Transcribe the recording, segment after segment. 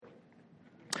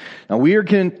Now we are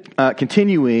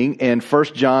continuing in 1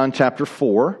 John chapter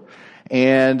 4.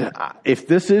 And if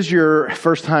this is your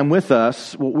first time with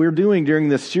us, what we're doing during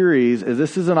this series is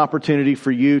this is an opportunity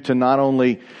for you to not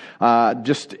only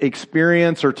just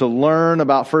experience or to learn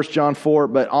about 1 John 4,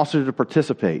 but also to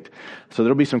participate. So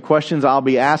there'll be some questions I'll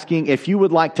be asking. If you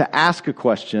would like to ask a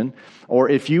question, or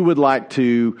if you would like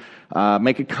to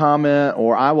make a comment,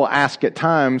 or I will ask at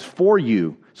times for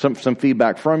you, some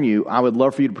feedback from you, I would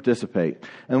love for you to participate.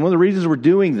 And one of the reasons we're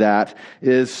doing that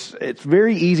is it's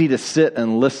very easy to sit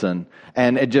and listen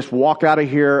and just walk out of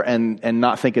here and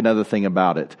not think another thing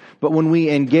about it. But when we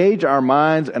engage our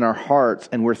minds and our hearts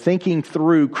and we're thinking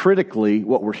through critically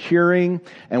what we're hearing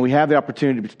and we have the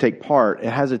opportunity to take part,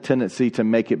 it has a tendency to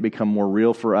make it become more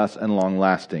real for us and long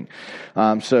lasting.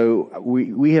 So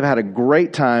we have had a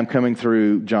great time coming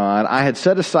through John. I had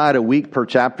set aside a week per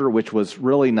chapter, which was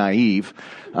really naive.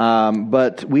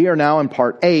 But we are now in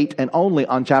part 8 and only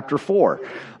on chapter 4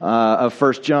 of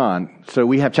 1 John. So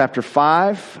we have chapter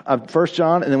 5 of 1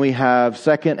 John, and then we have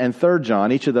 2nd and 3rd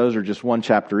John. Each of those are just one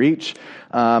chapter each,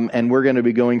 and we're going to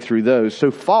be going through those. So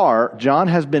far, John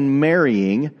has been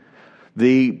marrying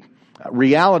the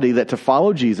reality that to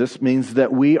follow Jesus means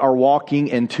that we are walking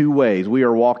in two ways. We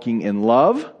are walking in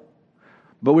love,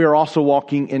 but we are also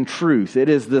walking in truth. It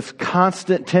is this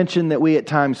constant tension that we at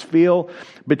times feel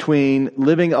between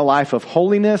living a life of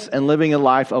holiness and living a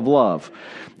life of love.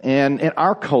 And in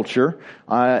our culture,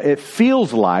 it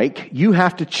feels like you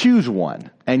have to choose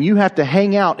one, and you have to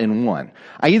hang out in one.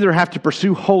 I either have to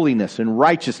pursue holiness and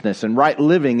righteousness and right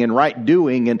living and right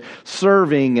doing and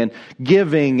serving and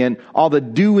giving and all the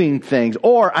doing things,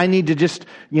 or I need to just,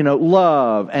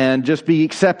 love and just be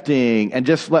accepting and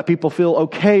just let people feel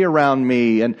okay around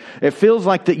me. And it feels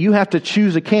like that you have to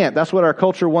choose a camp. That's what our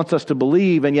culture wants us to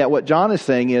believe. And yet what John is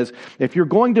saying is, if you're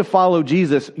going to follow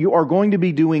Jesus, you are going to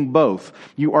be doing both.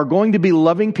 You are going to be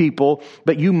loving people,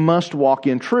 but you must walk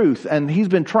in truth. And he's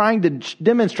been trying to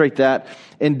demonstrate that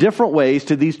in different ways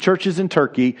to these churches in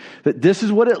Turkey, that this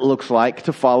is what it looks like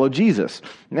to follow Jesus.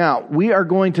 Now, we are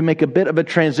going to make a bit of a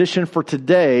transition for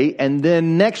today, and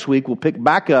then next week we'll pick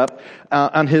back up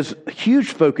on his huge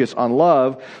focus on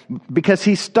love, because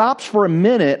he stops for a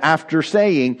minute after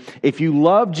saying, if you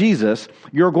love Jesus,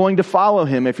 you're going to follow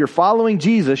him. If you're following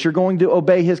Jesus, you're going to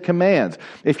obey his commands.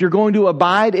 If you're going to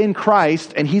abide in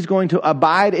Christ and he's going to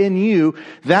abide in you,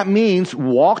 that means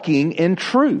walking in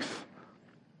truth.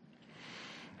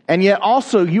 And yet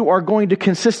also you are going to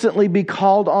consistently be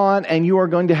called on, and you are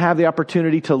going to have the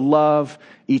opportunity to love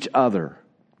each other.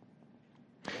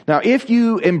 Now, if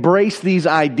you embrace these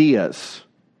ideas,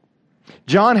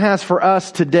 John has for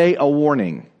us today a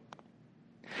warning.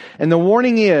 And the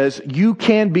warning is, you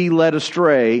can be led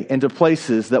astray into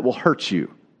places that will hurt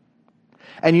you.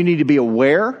 And you need to be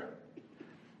aware,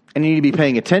 and you need to be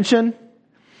paying attention,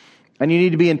 and you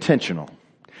need to be intentional.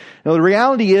 Now, the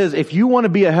reality is, if you want to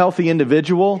be a healthy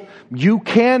individual, you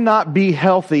cannot be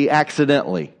healthy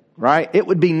accidentally, right? It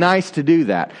would be nice to do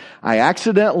that. I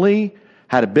accidentally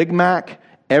had a Big Mac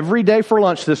every day for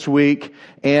lunch this week,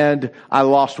 and I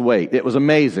lost weight. It was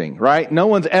amazing, right? No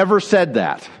one's ever said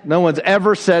that. No one's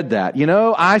ever said that.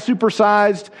 I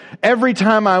supersized every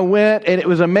time I went, and it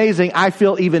was amazing. I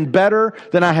feel even better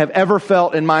than I have ever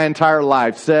felt in my entire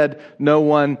life. Said no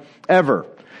one ever.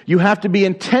 You have to be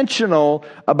intentional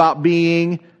about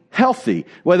being healthy,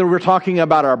 whether we're talking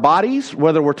about our bodies,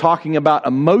 whether we're talking about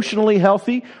emotionally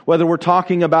healthy, whether we're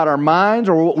talking about our minds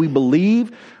or what we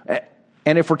believe.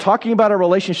 And if we're talking about our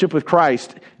relationship with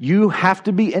Christ, you have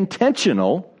to be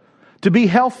intentional to be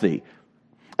healthy.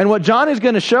 And what John is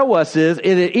going to show us is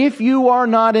that if you are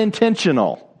not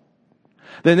intentional,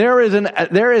 then there is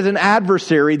an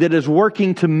adversary that is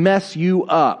working to mess you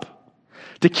up,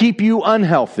 to keep you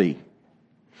unhealthy.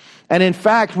 And in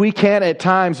fact, we can at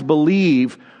times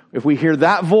believe, if we hear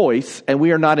that voice and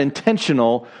we are not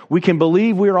intentional, we can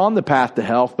believe we are on the path to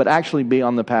health, but actually be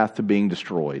on the path to being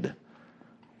destroyed.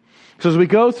 So as we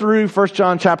go through 1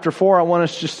 John chapter 4, I want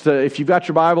us just to, if you've got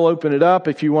your Bible, open it up.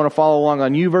 If you want to follow along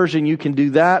on YouVersion, you can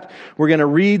do that. We're going to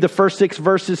read the first 6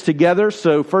 verses together.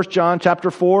 So 1 John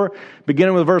chapter 4,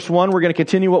 beginning with verse 1, we're going to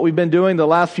continue what we've been doing the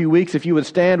last few weeks. If you would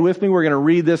stand with me, we're going to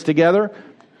read this together.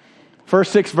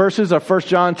 First 6 verses of 1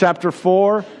 John chapter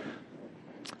 4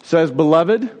 says,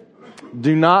 Beloved,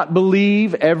 do not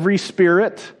believe every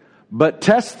spirit, but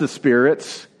test the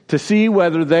spirits to see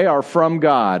whether they are from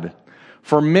God.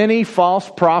 For many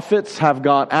false prophets have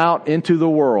gone out into the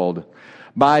world.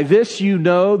 By this you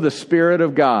know the Spirit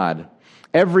of God.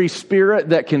 Every spirit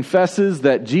that confesses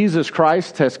that Jesus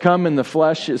Christ has come in the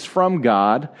flesh is from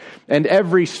God, and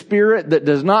every spirit that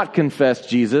does not confess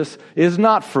Jesus is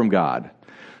not from God.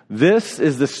 This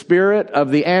is the spirit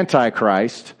of the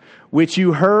Antichrist, which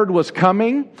you heard was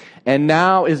coming and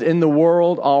now is in the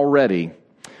world already.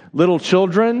 Little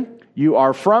children, you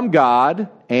are from God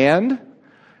and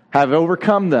have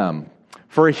overcome them.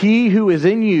 For he who is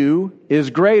in you is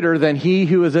greater than he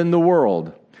who is in the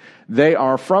world. They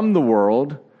are from the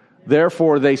world,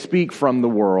 therefore they speak from the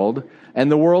world, and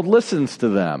the world listens to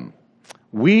them.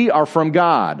 We are from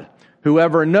God.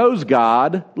 Whoever knows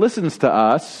God listens to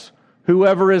us.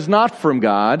 Whoever is not from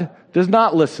God does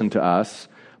not listen to us.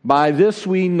 By this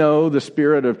we know the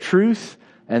spirit of truth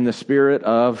and the spirit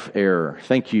of error.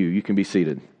 Thank you. You can be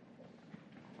seated.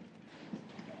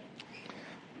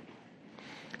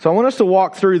 So I want us to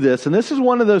walk through this, and this is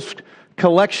one of those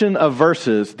collection of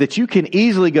verses that you can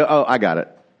easily go, oh, I got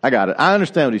it. I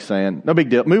understand what he's saying. No big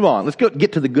deal. Move on. Let's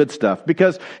get to the good stuff,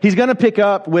 because he's going to pick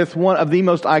up with one of the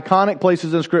most iconic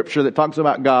places in Scripture that talks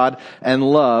about God and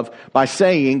love by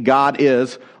saying God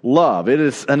is love. It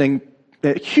is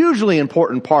a hugely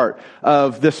important part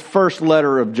of this first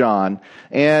letter of John.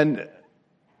 And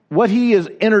what he is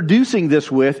introducing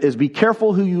this with is be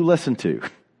careful who you listen to.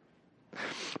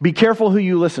 Be careful who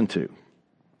you listen to.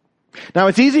 Now,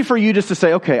 it's easy for you just to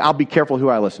say, okay, I'll be careful who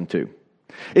I listen to.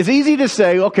 It's easy to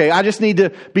say, okay, I just need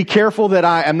to be careful that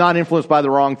I am not influenced by the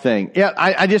wrong thing. Yeah,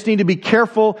 I just need to be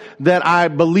careful that I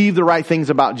believe the right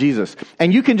things about Jesus.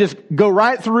 And you can just go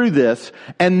right through this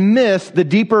and miss the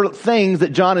deeper things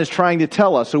that John is trying to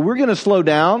tell us. So we're going to slow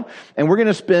down, and we're going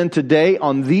to spend today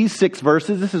on these 6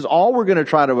 verses. This is all we're going to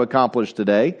try to accomplish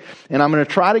today. And I'm going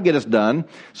to try to get us done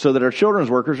so that our children's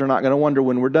workers are not going to wonder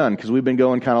when we're done, because we've been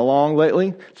going kind of long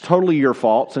lately. It's totally your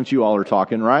fault since you all are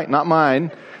talking, right? Not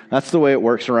mine. That's the way it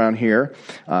works around here.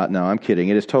 No, I'm kidding.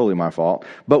 It is totally my fault.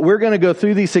 But we're going to go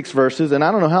through these 6 verses, and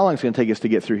I don't know how long it's going to take us to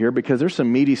get through here, because there's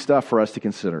some meaty stuff for us to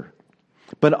consider.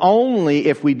 But only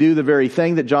if we do the very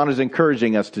thing that John is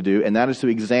encouraging us to do, and that is to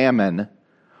examine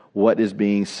what is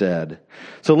being said.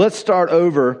 So let's start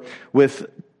over with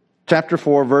chapter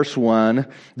 4, verse 1.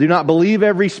 Do not believe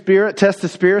every spirit. Test the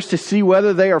spirits to see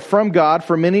whether they are from God,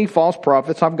 for many false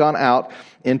prophets have gone out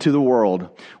into the world.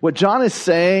 What John is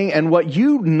saying, and what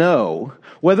you know,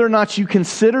 whether or not you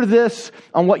consider this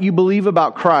on what you believe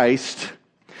about Christ,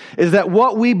 is that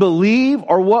what we believe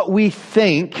or what we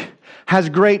think has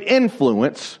great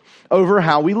influence over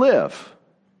how we live.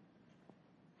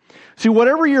 See,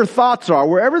 whatever your thoughts are,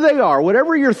 wherever they are,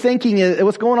 whatever your thinking is,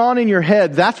 what's going on in your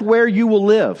head, that's where you will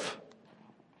live.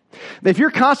 If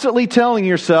you're constantly telling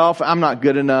yourself, I'm not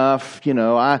good enough,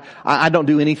 I don't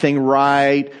do anything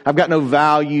right, I've got no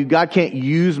value, God can't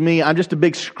use me, I'm just a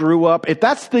big screw up. If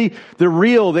that's the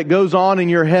reel that goes on in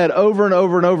your head over and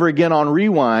over and over again on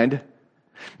rewind,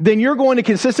 then you're going to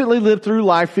consistently live through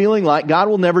life feeling like God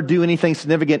will never do anything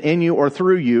significant in you or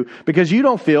through you, because you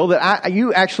don't feel that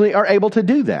you actually are able to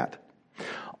do that.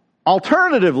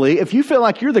 Alternatively, if you feel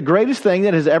like you're the greatest thing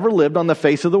that has ever lived on the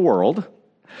face of the world,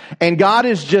 and God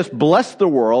has just blessed the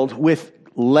world with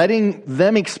letting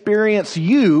them experience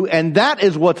you, and that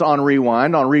is what's on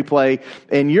rewind, on replay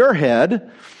in your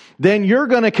head, then you're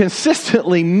going to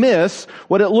consistently miss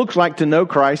what it looks like to know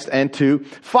Christ and to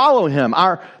follow Him.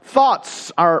 Our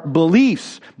thoughts, our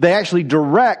beliefs, they actually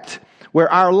direct where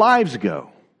our lives go.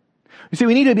 You see,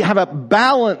 we need to have a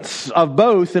balance of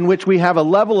both, in which we have a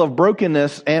level of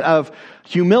brokenness and of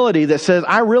humility that says,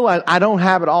 I realize I don't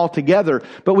have it all together.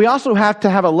 But we also have to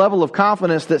have a level of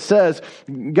confidence that says,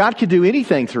 God can do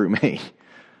anything through me.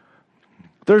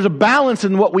 There's a balance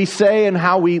in what we say and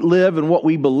how we live and what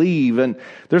we believe. And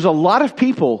there's a lot of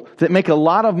people that make a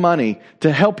lot of money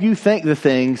to help you think the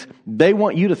things they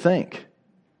want you to think,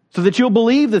 so that you'll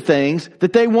believe the things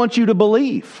that they want you to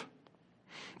believe.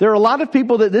 There are a lot of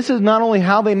people that this is not only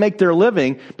how they make their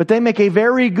living, but they make a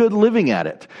very good living at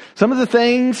it. Some of the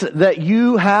things that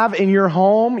you have in your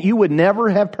home, you would never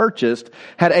have purchased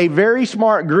had a very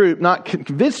smart group not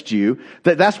convinced you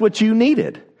that that's what you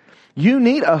needed. You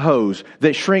need a hose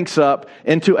that shrinks up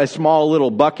into a small little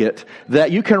bucket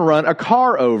that you can run a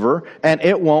car over and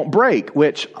it won't break,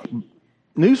 which,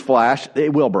 newsflash,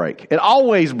 it will break. It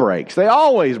always breaks. They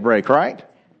always break, right?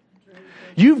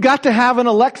 You've got to have an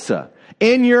Alexa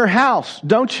in your house,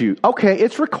 don't you? Okay,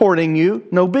 it's recording you.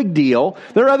 No big deal.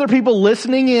 There are other people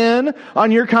listening in on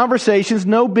your conversations.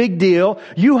 No big deal.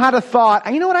 You had a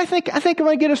thought, you know what, I think I'm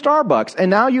going to get a Starbucks.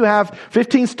 And now you have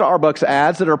 15 Starbucks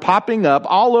ads that are popping up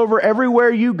all over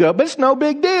everywhere you go. But it's no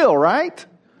big deal, right?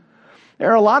 There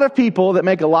are a lot of people that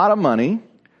make a lot of money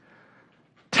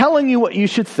telling you what you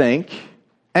should think.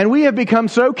 And we have become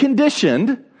so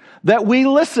conditioned that we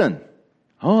listen.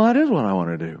 Oh, that is what I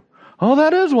want to do. Oh,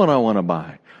 that is what I want to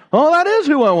buy. Oh, that is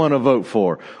who I want to vote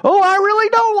for. Oh, I really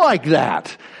don't like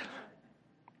that.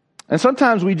 And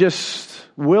sometimes we just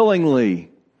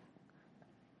willingly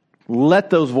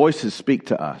let those voices speak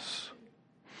to us.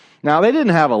 Now, they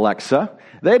didn't have Alexa.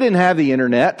 They didn't have the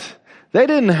internet. They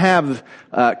didn't have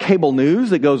cable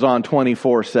news that goes on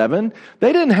 24/7.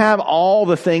 They didn't have all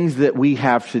the things that we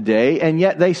have today, and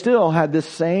yet they still had this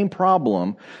same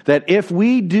problem that if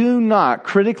we do not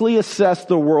critically assess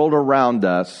the world around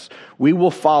us, we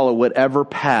will follow whatever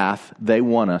path they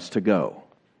want us to go.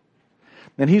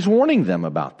 And he's warning them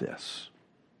about this.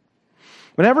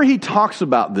 Whenever he talks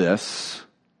about this,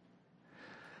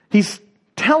 he's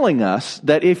telling us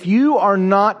that if you are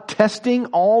not testing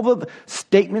all the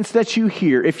statements that you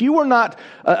hear, if you are not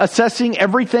assessing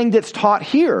everything that's taught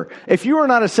here, if you are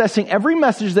not assessing every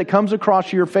message that comes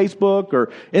across your Facebook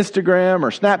or Instagram or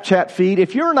Snapchat feed,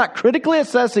 if you're not critically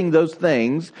assessing those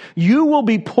things, you will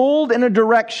be pulled in a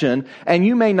direction and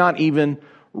you may not even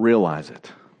realize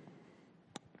it.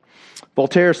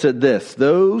 Voltaire said this: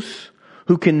 those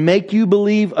who can make you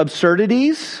believe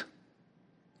absurdities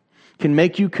can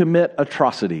make you commit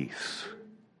atrocities.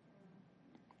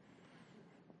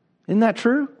 Isn't that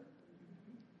true?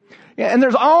 Yeah, and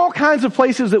there's all kinds of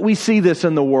places that we see this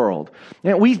in the world.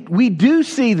 And we do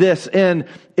see this in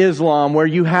Islam, where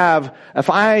you have, if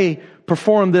I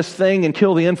perform this thing and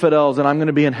kill the infidels, then I'm going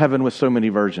to be in heaven with so many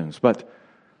virgins. But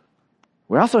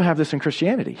we also have this in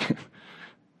Christianity,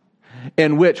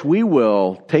 in which we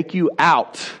will take you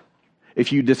out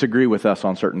if you disagree with us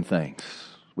on certain things.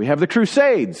 We have the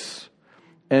Crusades,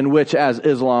 in which, as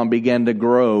Islam began to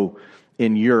grow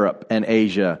in Europe and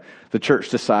Asia, the church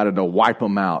decided to wipe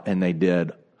them out, and they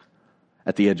did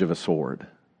at the edge of a sword.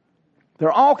 There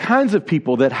are all kinds of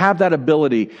people that have that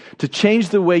ability to change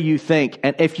the way you think,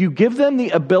 and if you give them the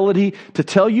ability to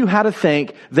tell you how to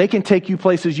think, they can take you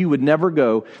places you would never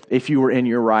go if you were in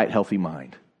your right, healthy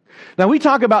mind. Now, we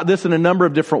talk about this in a number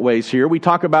of different ways here. We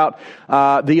talk about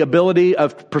the ability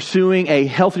of pursuing a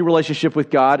healthy relationship with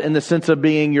God in the sense of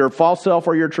being your false self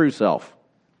or your true self.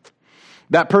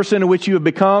 That person in which you have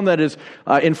become that is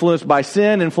influenced by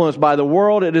sin, influenced by the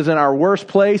world. It is in our worst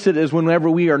place. It is whenever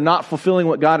we are not fulfilling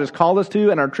what God has called us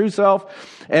to and our true self,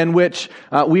 in which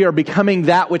we are becoming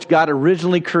that which God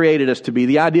originally created us to be.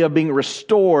 The idea of being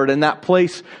restored in that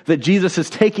place that Jesus is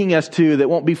taking us to that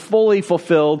won't be fully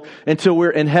fulfilled until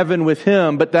we're in heaven with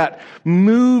Him. But that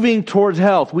moving towards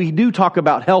health. We do talk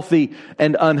about healthy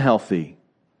and unhealthy.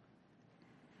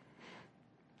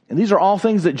 And these are all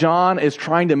things that John is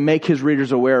trying to make his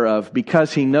readers aware of,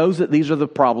 because he knows that these are the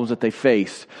problems that they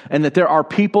face, and that there are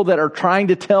people that are trying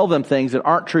to tell them things that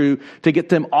aren't true to get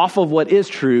them off of what is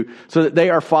true, so that they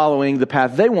are following the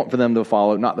path they want for them to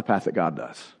follow, not the path that God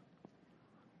does.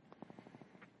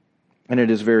 And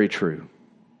it is very true.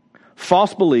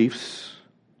 False beliefs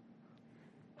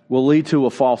will lead to a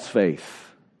false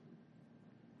faith.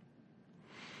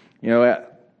 You know,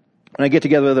 when I get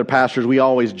together with other pastors, we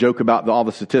always joke about all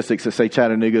the statistics that say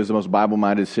Chattanooga is the most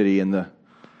Bible-minded city in the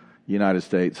United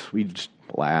States. We just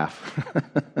laugh.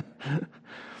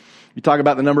 You talk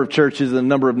about the number of churches and the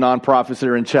number of nonprofits that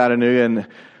are in Chattanooga,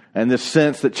 and this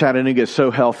sense that Chattanooga is so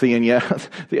healthy, and yet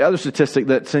the other statistic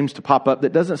that seems to pop up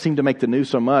that doesn't seem to make the news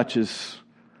so much is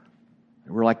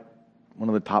we're like one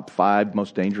of the top 5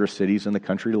 most dangerous cities in the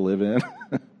country to live in.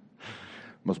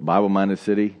 Most Bible-minded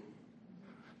city.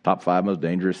 Top 5 most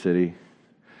dangerous city.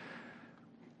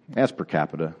 That's per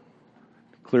capita.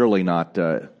 Clearly not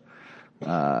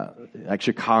like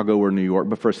Chicago or New York.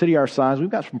 But for a city our size, we've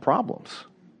got some problems.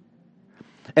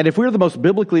 And if we're the most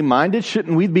biblically minded,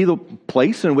 shouldn't we be the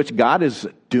place in which God is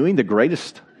doing the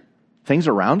greatest things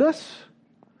around us?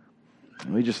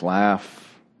 And we just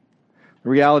laugh. The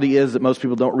reality is that most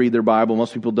people don't read their Bible.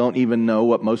 Most people don't even know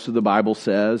what most of the Bible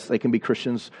says. They can be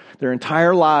Christians their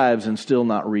entire lives and still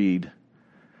not read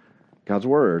God's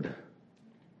Word.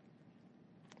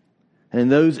 And in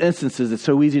those instances, it's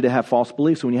so easy to have false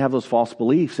beliefs. When you have those false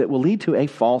beliefs, it will lead to a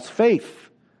false faith.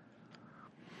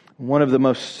 One of the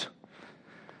most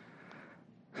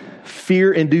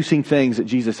fear-inducing things that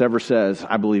Jesus ever says,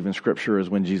 I believe in Scripture, is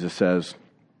when Jesus says,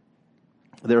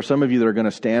 there are some of you that are going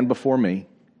to stand before me,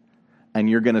 and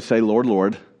you're going to say, Lord,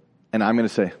 Lord, and I'm going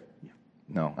to say,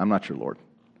 no, I'm not your Lord.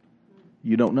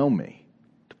 You don't know me.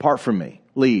 Depart from me.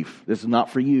 Leave. This is not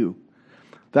for you.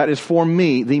 That is, for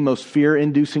me, the most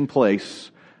fear-inducing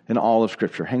place in all of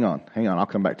Scripture. Hang on. I'll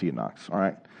come back to you, Knox. All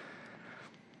right.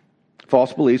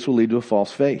 False beliefs will lead to a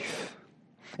false faith.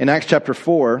 In Acts chapter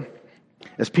 4,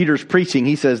 as Peter's preaching,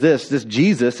 he says this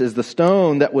Jesus is the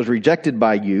stone that was rejected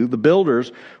by you, the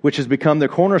builders, which has become the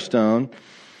cornerstone,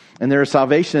 and there is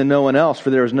salvation in no one else, for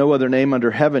there is no other name under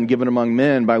heaven given among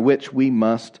men by which we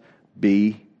must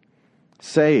be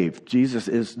saved. Jesus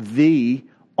is the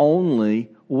only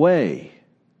way.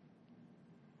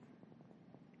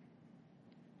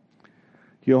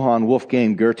 Johann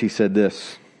Wolfgang Goethe said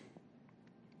this: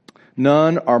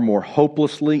 "None are more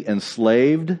hopelessly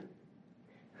enslaved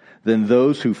than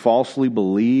those who falsely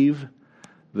believe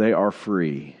they are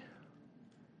free."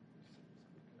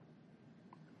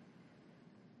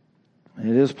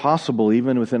 It is possible,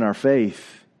 even within our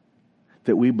faith,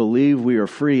 that we believe we are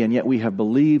free, and yet we have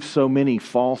believed so many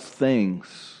false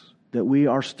things that we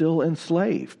are still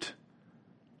enslaved.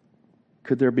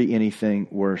 Could there be anything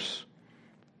worse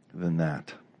than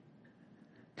that?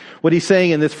 What he's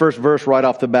saying in this first verse right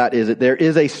off the bat is that there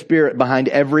is a spirit behind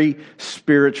every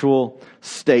spiritual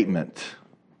statement.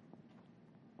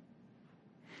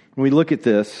 When we look at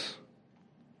this,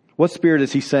 what spirit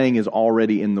is he saying is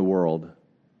already in the world?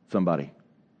 Somebody.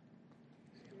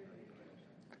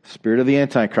 Spirit of the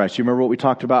Antichrist. You remember what we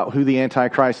talked about, who the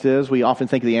Antichrist is? We often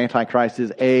think the Antichrist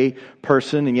is a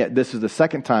person, and yet this is the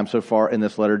second time so far in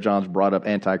this letter John's brought up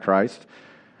Antichrist.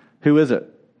 Who is it?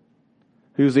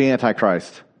 Who's the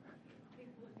Antichrist?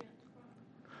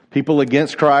 People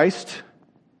against Christ.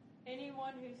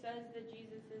 Anyone who says that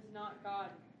Jesus is not God.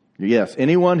 Yes,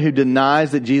 anyone who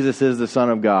denies that Jesus is the Son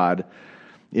of God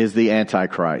is the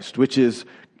Antichrist, which is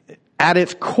at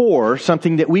its core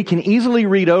something that we can easily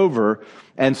read over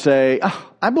and say,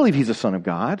 "Oh, I believe he's a son of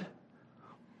God."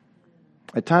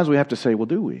 At times we have to say, well,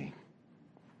 do we?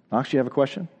 Knox, you have a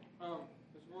question?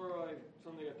 It's more like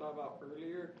something I thought about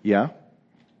earlier. Yeah?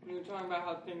 We were talking about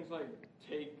how things like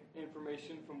take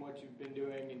information from what you've been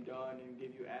doing and done and give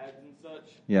you ads and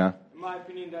such. Yeah. In my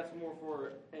opinion, that's more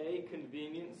for a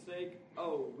convenience sake.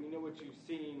 Oh, we know what you've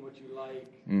seen, what you like.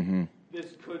 Mm-hmm.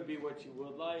 This could be what you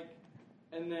would like.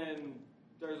 And then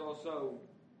there's also,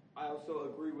 I also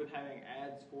agree with having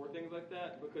ads for things like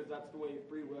that, because that's the way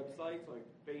free websites like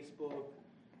Facebook,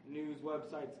 news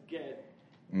websites get,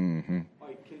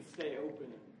 like, can stay open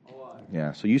a lot.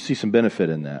 Yeah, so you see some benefit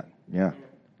in that. Yeah,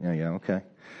 okay.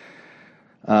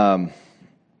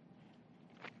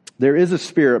 There is a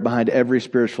spirit behind every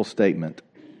spiritual statement,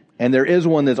 and there is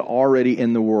one that's already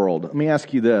in the world. Let me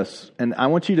ask you this, and I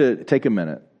want you to take a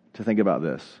minute to think about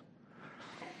this.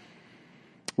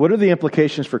 What are the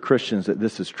implications for Christians that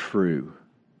this is true?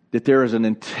 That there is an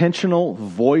intentional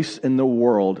voice in the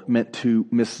world meant to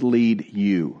mislead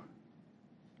you?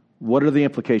 What are the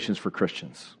implications for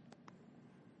Christians?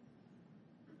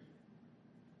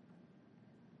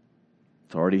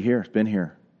 It's already here. It's been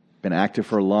here. Been active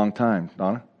for a long time.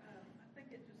 Donna? I think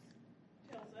it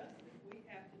just tells us that we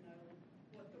have to know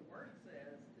what the Word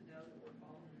says to know that we're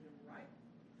following it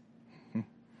right.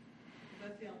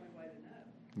 That's the only way to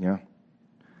know. Yeah.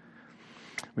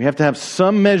 We have to have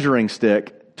some measuring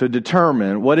stick to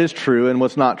determine what is true and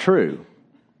what's not true.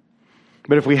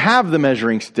 But if we have the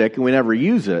measuring stick and we never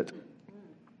use it,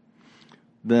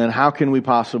 then how can we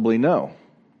possibly know?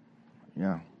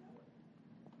 Yeah.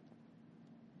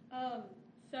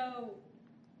 So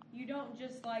you don't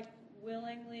just like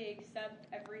willingly accept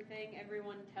everything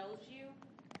everyone tells you.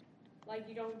 Like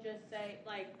you don't just say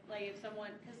like if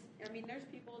someone, because I mean there's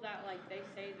people that like they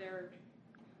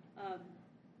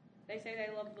say they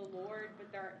love the Lord,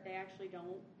 but they actually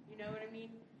don't. You know what I mean?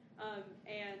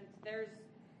 And there's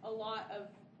a lot of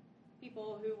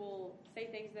people who will say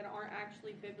things that aren't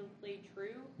actually biblically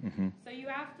true. Mm-hmm. So you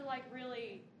have to like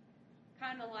really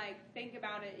kind of like think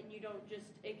about it, and you don't just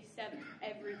accept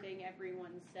everything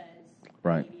everyone says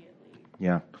right. immediately.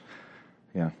 Yeah.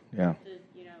 To,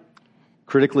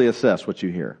 critically assess what you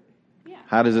hear. Yeah.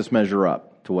 How does this measure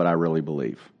up to what I really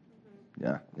believe?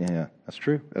 Mm-hmm. Yeah. That's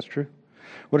true.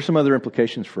 What are some other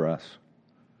implications for us?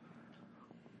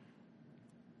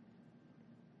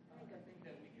 I think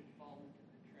that we could fall into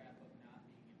the trap of not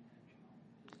being intentional,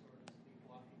 just sort of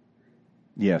sleepwalking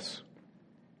through. Yes.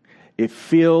 It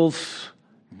feels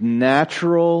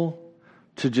natural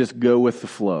to just go with the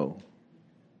flow.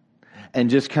 And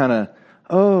just kind of,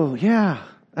 oh, yeah,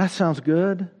 that sounds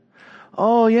good.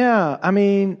 Oh, yeah, I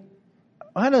mean,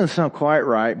 that doesn't sound quite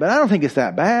right, but I don't think it's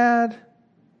that bad.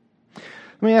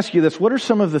 Let me ask you this. What are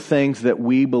some of the things that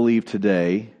we believe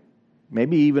today,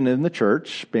 maybe even in the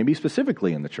church, maybe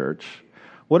specifically in the church,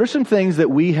 what are some things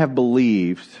that we have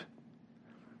believed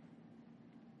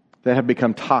that have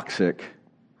become toxic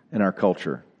in our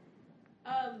culture?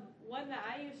 One that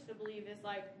I used to believe is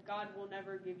like God will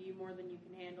never give you more than you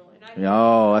can handle. And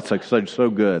that's like so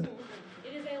good.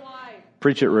 It is a lie.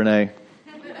 Preach it, Renee.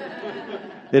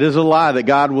 It is a lie that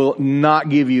God will not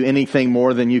give you anything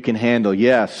more than you can handle.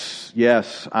 Yes,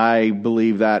 I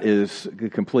believe that is a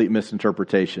complete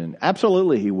misinterpretation.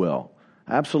 Absolutely He will.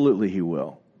 Absolutely He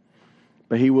will.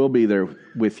 But He will be there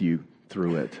with you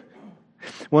through it.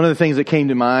 One of the things that came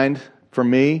to mind for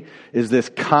me is this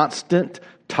constant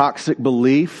toxic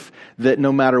belief that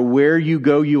no matter where you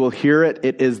go, you will hear it.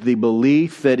 It is the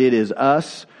belief that it is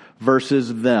us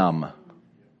versus them.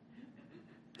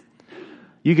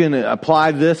 You can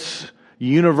apply this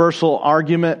universal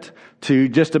argument to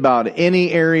just about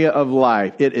any area of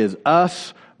life. It is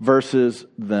us versus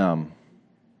them.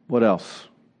 What else?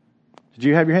 Did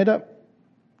you have your hand up?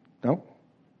 No?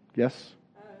 Yes?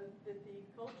 That the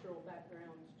cultural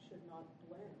backgrounds should not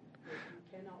blend. That you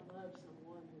cannot love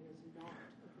someone who is not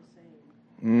of the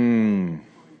same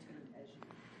content as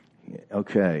you.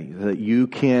 Okay. That you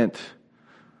can't...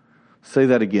 Say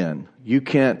that again. You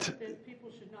can't... That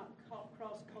people should not cross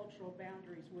cultural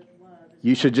boundaries with love.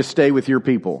 You should just stay with your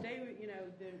people. Stay with,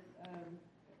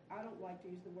 I don't like to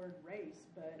use the word race,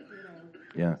 but,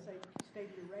 Yeah. say stay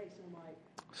with your race, and I'm like,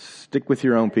 Stick with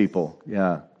your own people.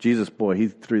 Yeah. Jesus, boy, he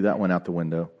threw that one out the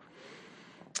window.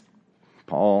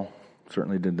 Paul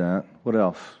certainly did that. What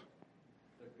else?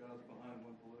 That God's behind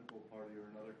one political party or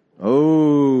another.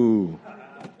 Oh,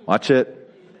 watch it.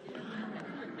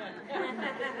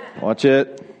 Watch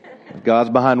it. God's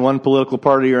behind one political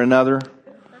party or another.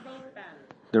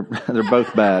 They're both bad. They're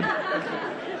both bad.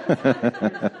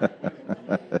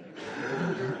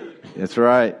 That's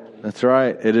right. That's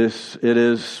right. It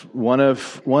is one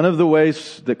of the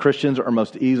ways that Christians are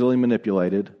most easily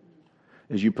manipulated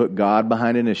is you put God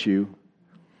behind an issue,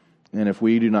 and if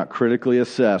we do not critically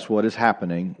assess what is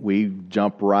happening, we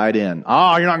jump right in.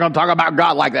 Oh, you're not going to talk about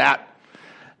God like that.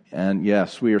 And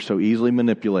yes, we are so easily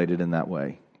manipulated in that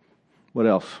way. What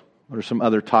else? What are some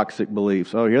other toxic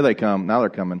beliefs? Oh, here they come. Now they're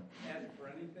coming. Ask for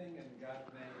anything in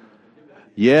God's name.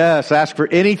 Yes, ask for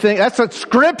anything. That's a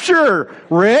scripture,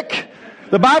 Rick.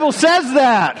 The Bible says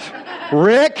that,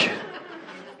 Rick.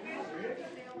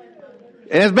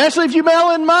 And especially if you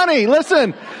mail in money.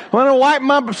 Listen, I'm going to wipe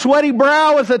my sweaty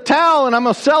brow with a towel and I'm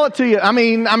going to sell it to you. I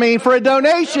mean, for a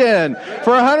donation,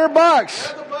 for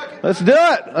 $100. Let's do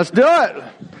it. Let's do it.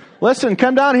 Listen,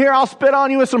 come down here. I'll spit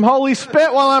on you with some holy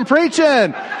spit while I'm preaching.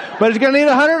 But it's going to need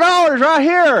 $100 right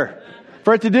here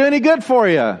for it to do any good for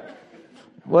you.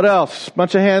 What else?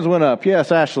 Bunch of hands went up.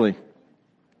 Yes, Ashley. I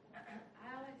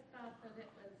always thought that it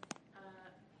was,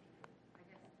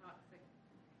 toxic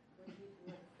when people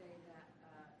would say that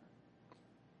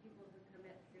people who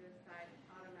commit suicide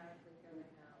automatically go to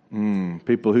hell.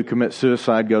 People who commit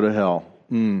suicide go to hell.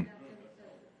 Families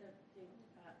of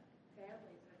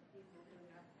people who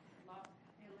have lost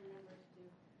family members to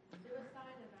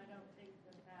suicide, and I don't think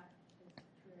that is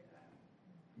true.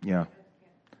 Yeah.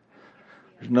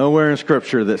 There's nowhere in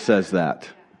Scripture that says that.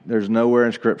 There's nowhere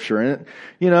in Scripture. And,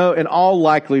 in all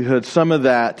likelihood, some of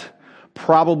that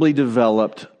probably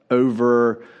developed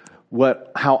over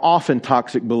how often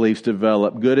toxic beliefs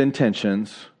develop good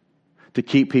intentions to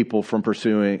keep people from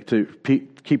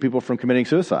keep people from committing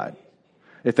suicide.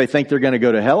 If they think they're going to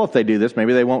go to hell if they do this,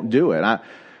 maybe they won't do it.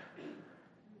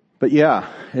 But yeah,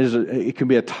 it can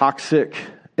be a toxic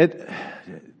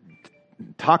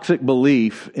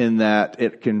belief in that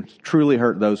it can truly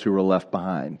hurt those who are left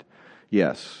behind.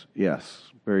 Yes,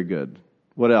 very good.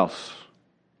 What else?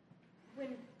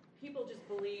 When people just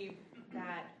believe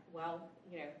that,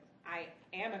 I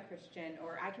am a Christian,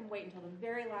 or I can wait until the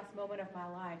very last moment of my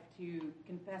life to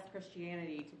confess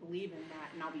Christianity, to believe in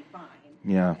that, and I'll be fine.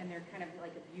 Yeah. And they're kind of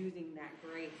like abusing that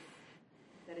grace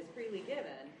that is freely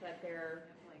given, but they're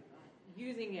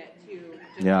using it to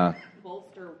just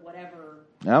bolster whatever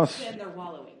sin they're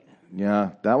wallowing in. Yeah,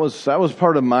 that was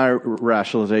part of my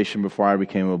rationalization before I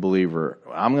became a believer.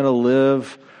 I'm going to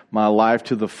live my life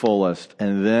to the fullest,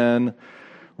 and then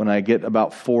when I get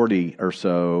about 40 or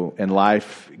so and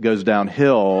life goes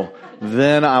downhill,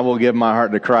 then I will give my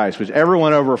heart to Christ, which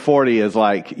everyone over 40 is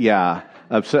like, yeah,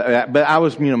 upset. But I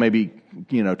was, maybe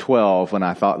 12 when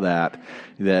I thought that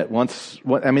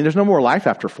there's no more life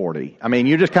after 40.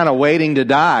 You're just kind of waiting to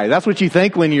die. That's what you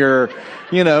think when you're,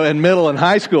 in middle and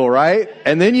high school, right?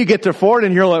 And then you get to 40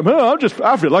 and you're like,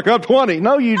 I feel like I'm 20.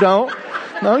 No, you don't.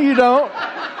 No, you don't.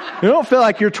 You don't feel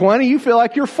like you're 20. You feel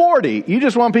like you're 40. You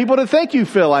just want people to think you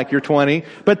feel like you're 20.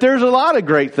 But there's a lot of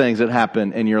great things that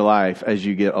happen in your life as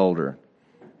you get older.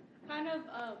 Kind of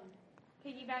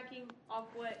piggybacking off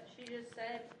what she just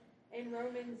said, in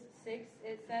Romans 6,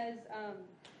 it says,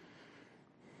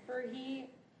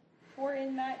 For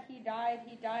in that he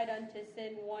died unto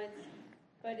sin once,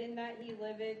 but in that he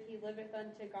liveth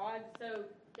unto God. So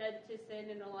dead to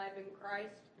sin and alive in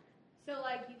Christ. So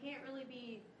you can't really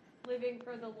be living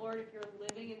for the Lord if you're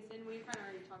living in sin. We kind of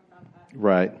already talked about that.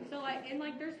 Right. So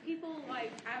there's people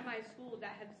at my school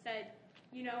that have said,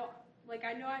 I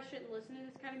know I shouldn't listen to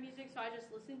this kind of music, so I just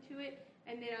listen to it.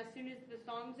 and then as soon as the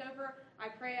song's over, I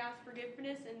pray, ask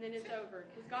forgiveness, and then it's over.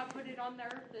 Because God put it on the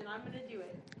earth, and I'm going to do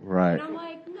it. Right. And I'm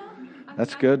like, no.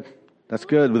 That's good. That's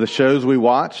good. With the shows we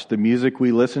watch, the music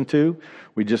we listen to,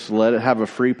 we just let it have a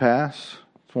free pass.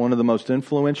 It's one of the most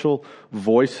influential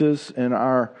voices in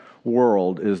our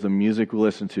world is the music we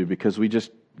listen to, because we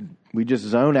just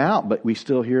zone out, but we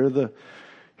still hear the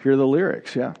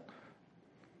lyrics. Yeah.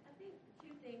 I think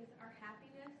two things are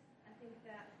happiness. I think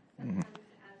that sometimes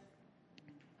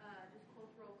as just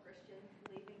cultural Christians,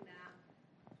 believing that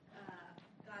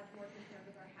God's more concerned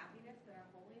with our happiness than our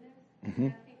holiness. Mm-hmm.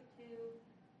 And I think too,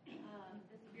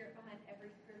 the spirit behind every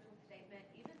spiritual statement,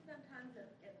 even sometimes it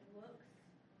looks,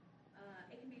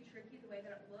 it can be tricky the way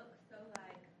that it looks. So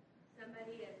like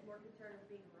somebody is more concerned with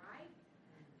being right,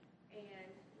 and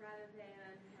rather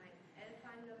than like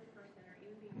edifying another person or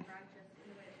even being righteous in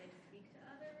the way that they speak to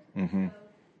others. Mm-hmm. So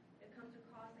it comes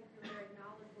across like you're very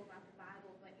knowledgeable about the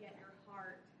Bible, but yet your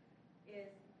heart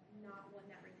is not one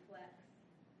that reflects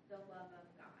the love of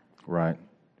God. Right.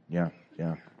 Yeah.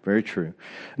 Yeah. Very true.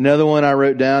 Another one I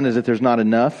wrote down is that there's not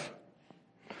enough.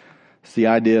 It's the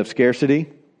idea of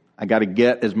scarcity. I got to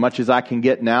get as much as I can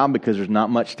get now because there's not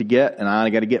much to get, and I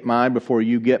got to get mine before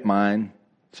you get mine.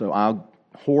 So I'll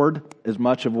hoard as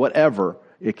much of whatever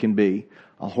it can be.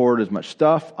 I'll hoard as much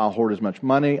stuff. I'll hoard as much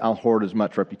money. I'll hoard as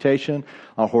much reputation.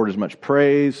 I'll hoard as much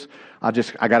praise. I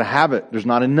got to have it. There's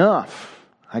not enough.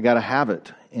 I got to have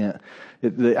it. Yeah.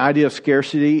 The idea of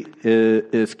scarcity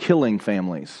is killing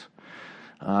families.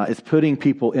 It's putting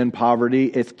people in poverty.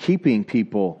 It's keeping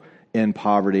people in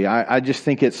poverty. I just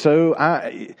think it's so,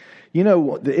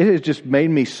 it has just made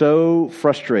me so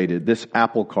frustrated, this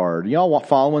Apple Card. Y'all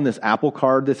following this Apple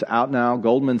Card that's out now?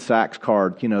 Goldman Sachs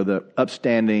card, the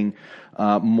upstanding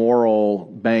moral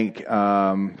bank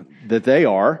that they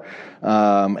are.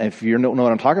 If you don't know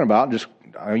what I'm talking about, just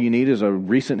all you need is a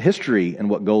recent history in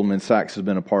what Goldman Sachs has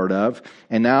been a part of.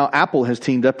 And now Apple has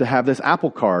teamed up to have this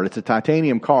Apple Card. It's a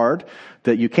titanium card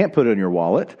that you can't put in your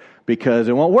wallet because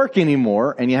it won't work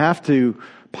anymore, and you have to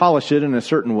polish it in a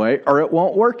certain way or it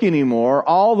won't work anymore.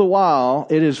 All the while,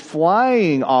 it is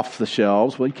flying off the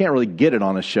shelves. Well, you can't really get it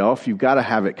on a shelf. You've got to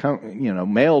have it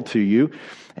mailed to you.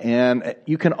 And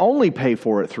you can only pay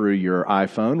for it through your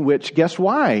iPhone, which guess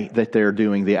why that they're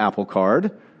doing the Apple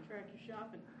Card?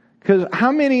 Because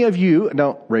how many of you,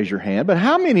 don't raise your hand, but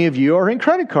how many of you are in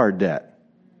credit card debt?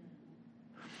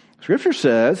 Scripture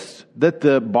says that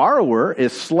the borrower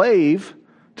is slave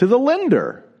to the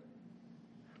lender.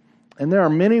 And there are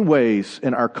many ways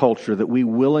in our culture that we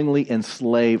willingly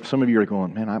enslave. Some of you are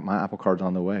going, man, my Apple Card's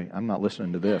on the way. I'm not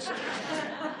listening to this.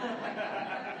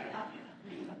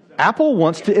 Apple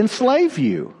wants to enslave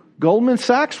you. Goldman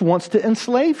Sachs wants to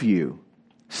enslave you.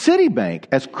 Citibank,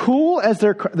 as cool as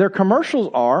their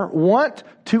commercials are, want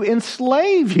to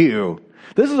enslave you.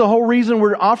 This is the whole reason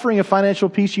we're offering a Financial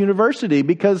Peace University,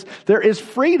 because there is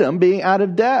freedom being out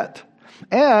of debt.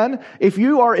 And if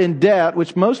you are in debt,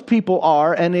 which most people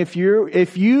are, and if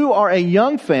you are a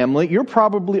young family, you're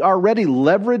probably already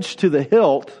leveraged to the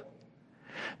hilt.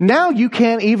 Now you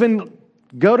can't even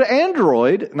go to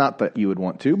Android, not that you would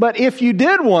want to, but if you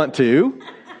did want to,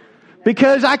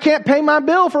 because I can't pay my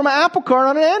bill for my Apple Card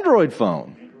on an Android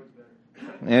phone.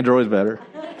 Android's better.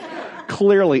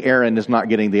 Clearly, Aaron is not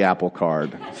getting the Apple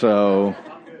Card. So,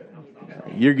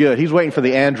 you're good. He's waiting for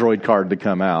the Android card to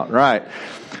come out. Right.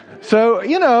 So,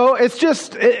 it's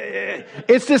just,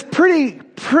 it's this pretty,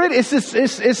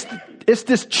 it's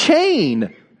this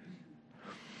chain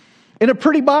in a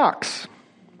pretty box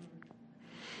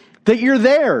that you're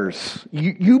theirs.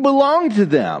 You belong to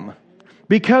them.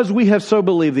 Because we have so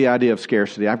believed the idea of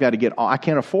scarcity. I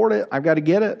can't afford it. I've got to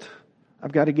get it.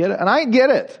 And I get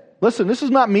it. Listen, this is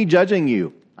not me judging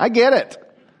you. I get it.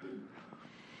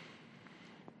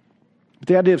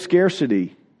 The idea of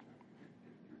scarcity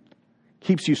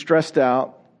keeps you stressed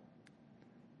out,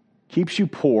 keeps you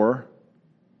poor,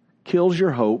 kills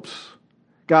your hopes.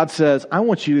 God says, I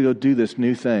want you to go do this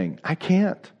new thing. I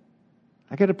can't.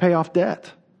 I got to pay off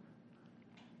debt.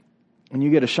 And you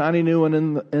get a shiny new one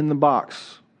in the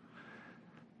box.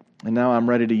 And now I'm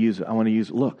ready to use it. I want to use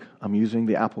it. Look, I'm using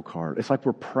the Apple Card. It's like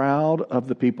we're proud of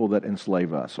the people that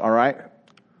enslave us. All right?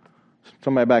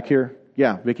 Somebody back here?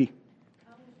 Yeah, Vicki?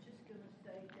 I was just going to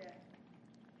say that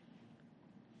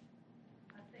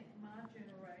I think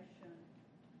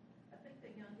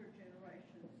the younger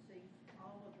generation sees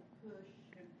all of the push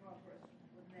and progress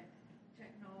with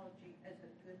technology as a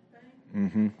good thing.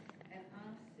 Mm-hmm. And I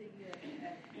see it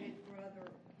as Big Brother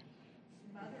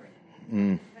smothering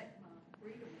Mm. me, take my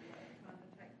freedom away, trying to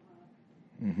take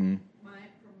my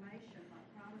information, my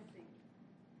privacy,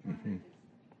 trying to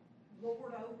just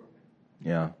lord over me.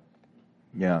 Yeah.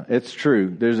 Yeah, it's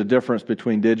true. There's a difference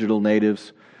between digital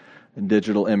natives and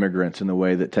digital immigrants in the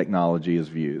way that technology is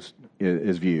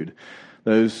viewed.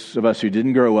 Those of us who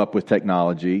didn't grow up with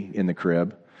technology in the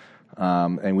crib,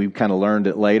 and we kind of learned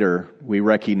it later, we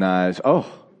recognize,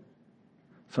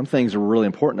 some things are really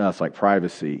important to us, like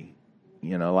privacy.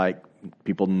 Like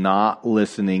people not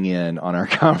listening in on our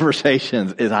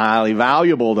conversations is highly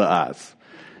valuable to us.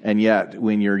 And yet,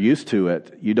 when you're used to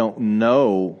it, you don't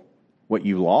know what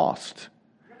you lost.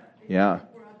 Yeah.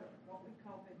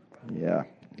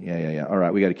 All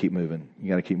right, we got to keep moving. You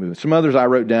got to keep moving. Some others I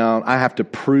wrote down. I have to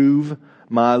prove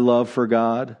my love for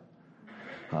God.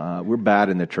 We're bad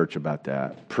in the church about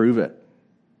that. Prove it.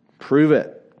 Prove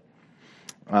it.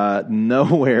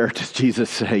 Nowhere does Jesus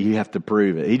say you have to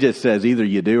prove it. He just says either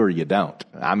you do or you don't.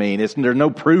 I mean, there's no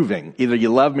proving. Either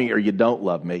you love me or you don't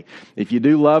love me. If you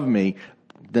do love me,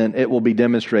 then it will be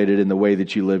demonstrated in the way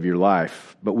that you live your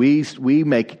life. But we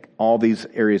make all these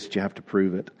areas that you have to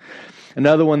prove it.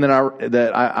 Another one that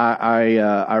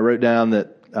I wrote down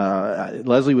that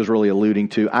Leslie was really alluding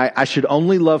to. I should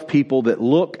only love people that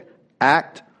look,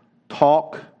 act,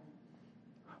 talk,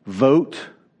 vote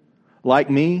like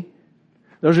me.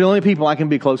 Those are the only people I can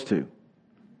be close to.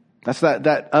 That's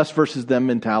that us versus them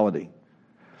mentality.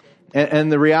 And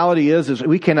the reality is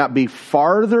we cannot be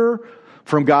farther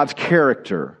from God's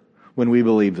character when we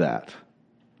believe that.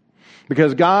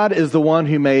 Because God is the one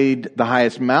who made the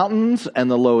highest mountains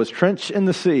and the lowest trench in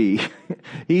the sea.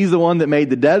 He's the one that made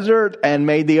the desert and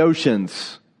made the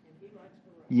oceans.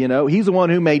 He's the one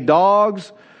who made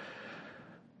dogs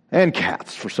and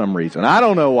cats for some reason. I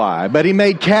don't know why, but he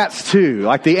made cats too,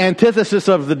 like the antithesis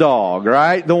of the dog,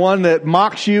 right? The one that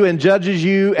mocks you and judges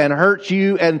you and hurts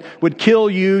you and would kill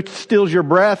you, steals your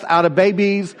breath out of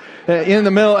babies at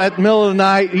the middle of the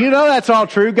night. That's all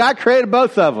true. God created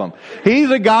both of them. He's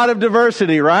a God of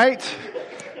diversity, right?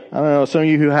 I don't know, some of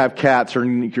you who have cats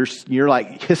you're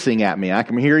like hissing at me. I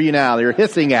can hear you now. They're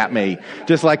hissing at me,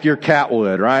 just like your cat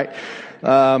would, right?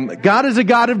 God is a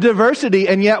God of diversity,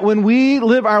 and yet when we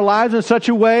live our lives in such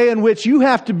a way in which you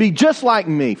have to be just like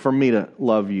me for me to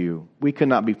love you, we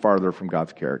cannot be farther from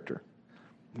God's character.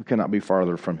 We cannot be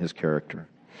farther from His character.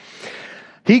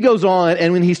 He goes on,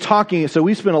 and when he's talking, so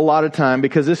we spend a lot of time,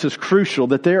 because this is crucial,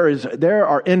 that there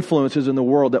are influences in the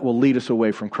world that will lead us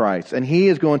away from Christ. And he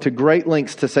is going to great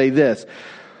lengths to say this,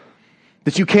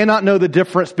 that you cannot know the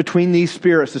difference between these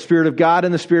spirits, the Spirit of God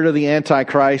and the spirit of the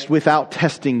Antichrist, without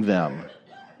testing them.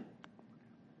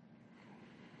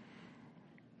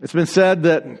 It's been said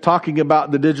that talking about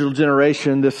the digital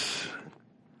generation,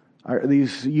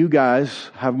 you guys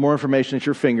have more information at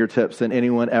your fingertips than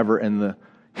anyone ever in the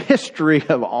history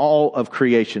of all of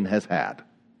creation has had,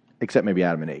 except maybe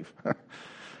Adam and Eve.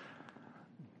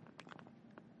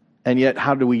 And yet,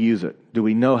 how do we use it? Do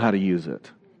we know how to use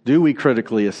it? Do we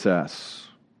critically assess?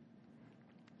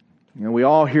 We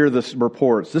all hear this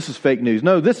reports. This is fake news.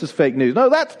 No, this is fake news. No,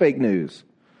 that's fake news.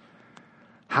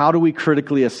 How do we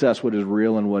critically assess what is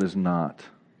real and what is not?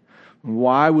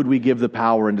 Why would we give the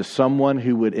power into someone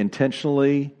who would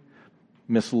intentionally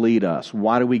mislead us?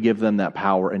 Why do we give them that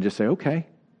power and just say, okay,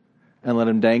 and let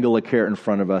them dangle a carrot in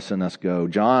front of us and us go?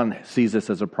 John sees this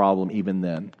as a problem even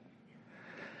then.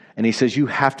 And he says you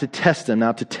have to test them.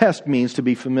 Now, to test means to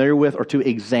be familiar with or to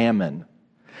examine.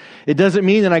 It doesn't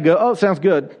mean that I go, oh, sounds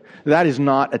good. That is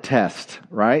not a test,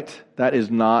 right? That is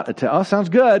not a test. Oh, sounds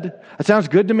good. It sounds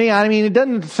good to me. I mean, it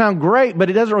doesn't sound great, but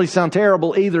it doesn't really sound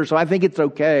terrible either, so I think it's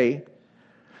okay.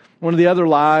 One of the other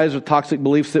lies or toxic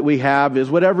beliefs that we have is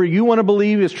whatever you want to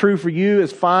believe is true for you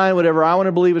is fine. Whatever I want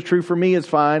to believe is true for me is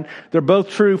fine. They're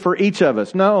both true for each of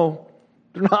us. No,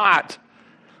 they're not.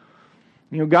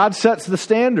 God sets the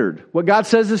standard. What God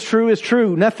says is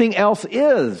true. Nothing else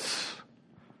is.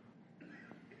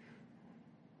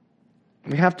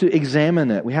 We have to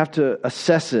examine it. We have to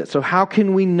assess it. So how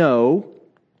can we know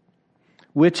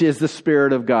which is the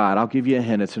Spirit of God? I'll give you a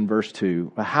hint. It's in verse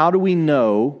 2. But how do we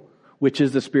know which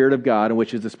is the Spirit of God and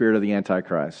which is the spirit of the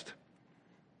Antichrist?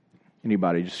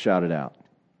 Anybody, just shout it out.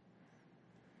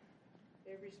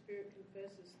 Every spirit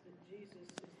confesses that Jesus is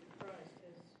the Christ.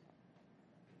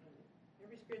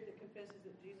 Every spirit that confesses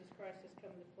that Jesus Christ has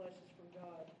come in the flesh is from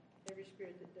God. Every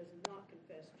spirit that does not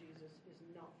confess Jesus is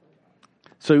not from God.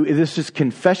 So this is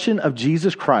confession of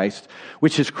Jesus Christ,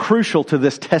 which is crucial to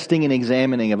this testing and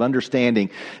examining of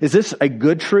understanding. Is this a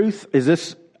good truth? Is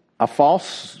this a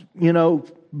false,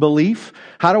 belief?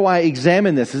 How do I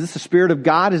examine this? Is this the Spirit of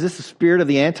God? Is this the spirit of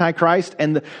the Antichrist?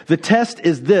 And the test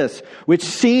is this, which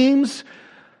seems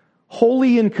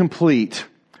wholly incomplete.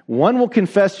 One will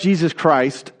confess Jesus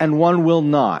Christ and one will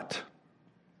not.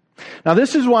 Now,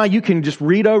 this is why you can just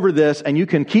read over this and you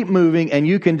can keep moving and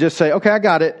you can just say, okay, I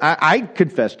got it. I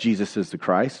confess Jesus is the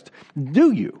Christ.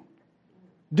 Do you?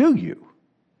 Do you?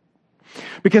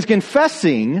 Because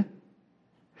confessing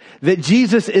that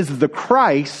Jesus is the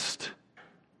Christ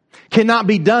cannot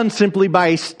be done simply by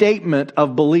a statement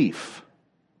of belief.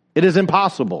 It is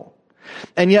impossible.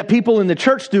 And yet people in the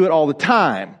church do it all the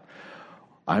time.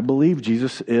 I believe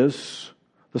Jesus is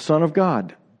the Son of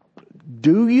God.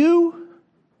 Do you?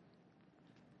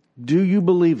 Do you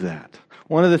believe that?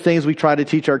 One of the things we try to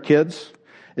teach our kids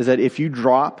is that if you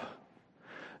drop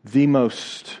the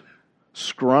most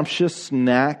scrumptious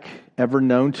snack ever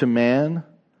known to man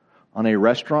on a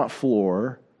restaurant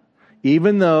floor,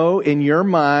 even though in your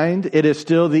mind it is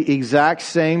still the exact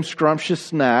same scrumptious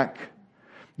snack,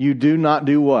 you do not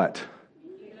do what?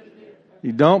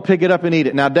 You don't pick it up and eat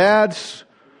it. Now, dads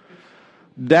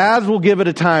will give it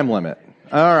a time limit.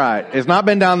 All right. It's not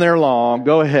been down there long.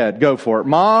 Go ahead. Go for it.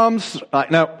 Moms,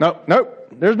 no.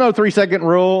 There's no 3-second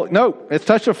rule. No, it's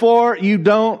touch the floor. You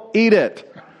don't eat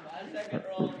it. 5-second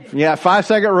rule. Yeah,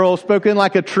 5-second rule, spoken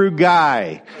like a true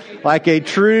guy. Like a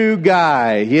true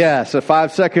guy. Yes, a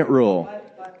 5-second rule.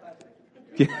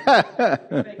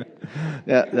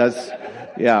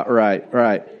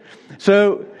 Right.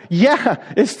 So,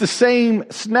 yeah, it's the same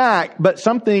snack, but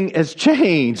something has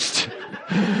changed.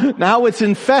 Now it's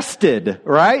infested,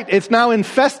 right? It's now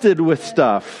infested with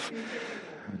stuff.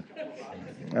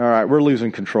 All right, we're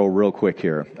losing control real quick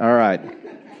here. All right.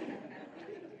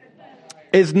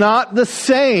 It's not the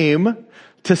same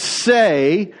to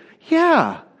say,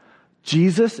 yeah,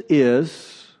 Jesus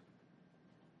is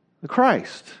the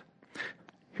Christ.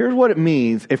 Here's what it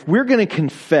means. If we're going to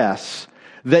confess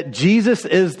that Jesus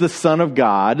is the Son of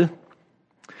God,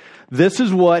 this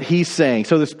is what he's saying.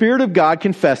 So the Spirit of God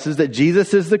confesses that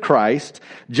Jesus is the Christ.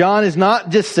 John is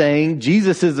not just saying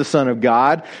Jesus is the Son of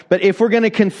God, but if we're going to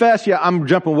confess, I'm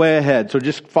jumping way ahead, so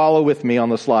just follow with me on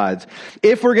the slides.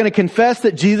 If we're going to confess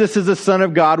that Jesus is the Son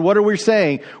of God, what are we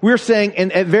saying? We're saying,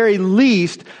 at very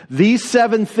least, these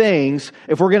 7 things,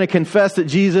 if we're going to confess that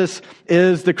Jesus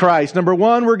is the Christ. Number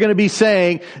 1, we're going to be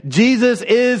saying, Jesus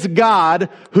is God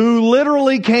who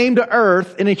literally came to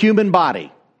earth in a human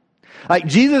body. Like,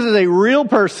 Jesus is a real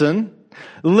person,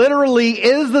 literally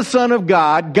is the Son of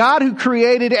God, God who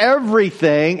created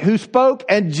everything, who spoke,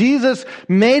 and Jesus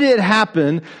made it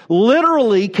happen,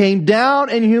 literally came down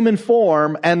in human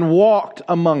form and walked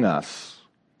among us.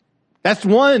 That's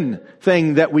one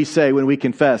thing that we say when we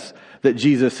confess that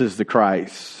Jesus is the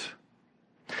Christ.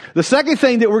 The second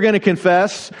thing that we're going to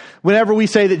confess whenever we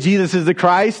say that Jesus is the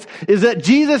Christ is that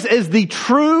Jesus is the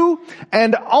true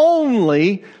and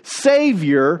only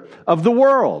Savior of the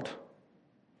world.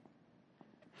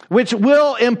 Which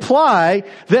will imply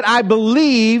that I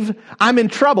believe I'm in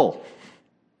trouble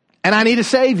and I need a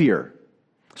Savior.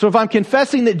 So if I'm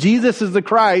confessing that Jesus is the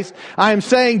Christ, I am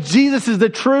saying Jesus is the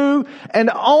true and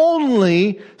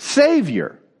only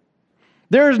Savior.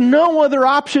 There is no other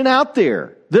option out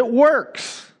there that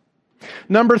works.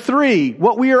 Number 3,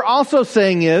 what we are also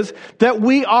saying is that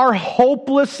we are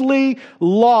hopelessly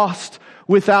lost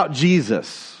without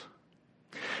Jesus.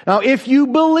 Now, if you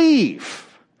believe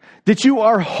that you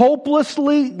are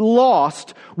hopelessly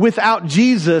lost without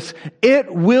Jesus,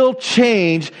 it will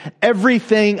change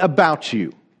everything about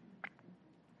you.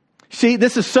 See,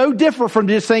 this is so different from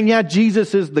just saying, yeah,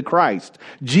 Jesus is the Christ.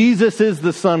 Jesus is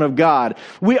the Son of God.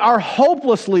 We are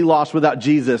hopelessly lost without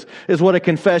Jesus, is what a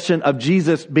confession of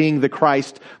Jesus being the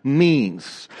Christ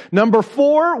means. Number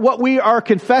 4, what we are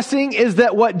confessing is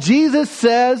that what Jesus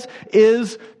says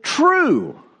is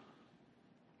true.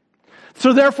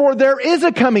 So therefore, there is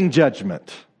a coming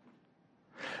judgment.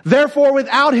 Therefore,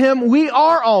 without Him, we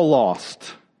are all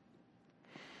lost.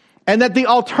 And that the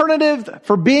alternative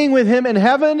for being with Him in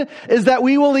heaven is that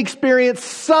we will experience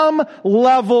some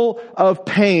level of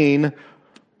pain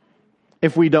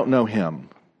if we don't know Him.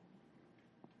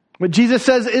 What Jesus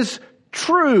says is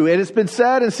true. It has been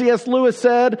said, and C.S. Lewis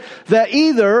said, that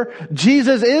either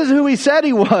Jesus is who He said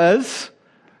He was,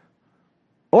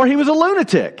 or He was a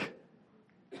lunatic.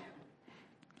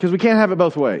 Because we can't have it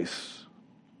both ways.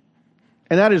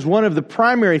 And that is one of the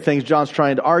primary things John's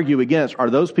trying to argue against, are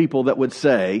those people that would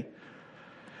say,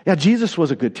 yeah, Jesus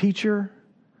was a good teacher,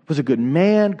 was a good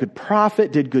man, good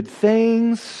prophet, did good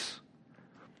things,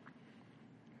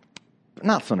 but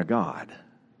not Son of God.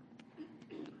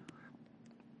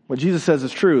 What Jesus says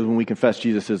is true when we confess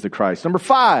Jesus is the Christ. Number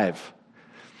 5,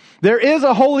 there is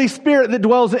a Holy Spirit that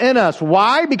dwells in us.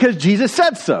 Why? Because Jesus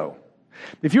said so.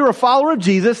 If you're a follower of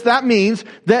Jesus, that means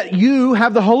that you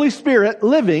have the Holy Spirit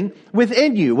living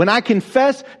within you. When I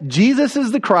confess Jesus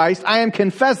is the Christ, I am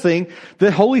confessing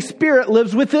the Holy Spirit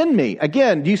lives within me.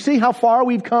 Again, do you see how far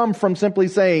we've come from simply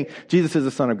saying Jesus is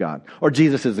the Son of God or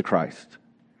Jesus is the Christ?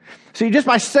 See, just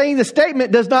by saying the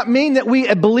statement does not mean that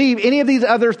we believe any of these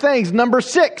other things. Number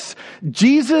 6,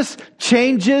 Jesus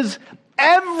changes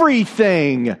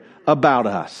everything about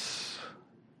us.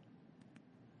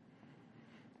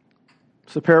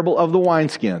 It's the parable of the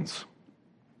wineskins.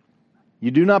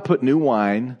 You do not put new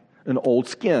wine in old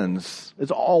skins.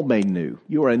 It's all made new.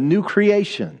 You are a new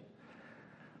creation.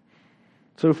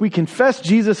 So if we confess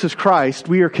Jesus as Christ,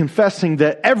 we are confessing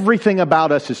that everything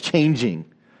about us is changing.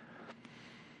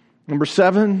 Number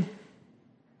 7,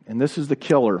 and this is the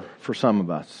killer for some of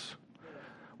us,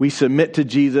 we submit to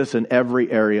Jesus in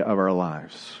every area of our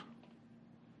lives.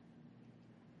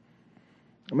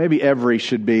 Maybe every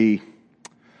should be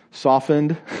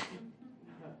softened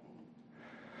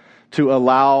to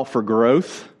allow for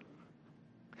growth,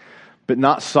 but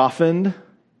not softened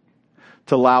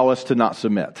to allow us to not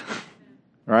submit.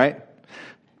 Right?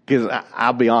 Because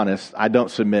I'll be honest, I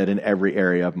don't submit in every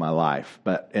area of my life,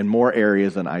 but in more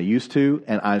areas than I used to,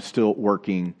 and I'm still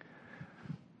working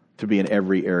to be in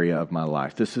every area of my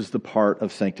life. This is the part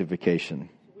of sanctification.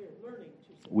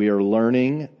 We are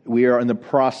learning. We are in the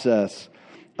process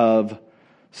of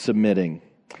submitting.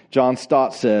 John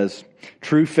Stott says,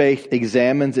 true faith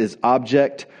examines its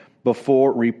object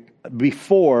before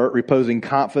reposing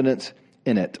confidence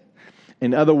in it.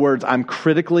 In other words, I'm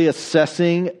critically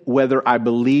assessing whether I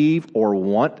believe or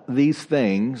want these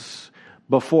things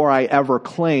before I ever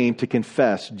claim to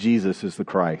confess Jesus is the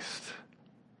Christ.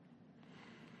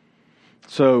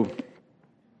 So,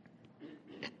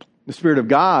 the Spirit of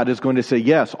God is going to say,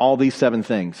 yes, all these 7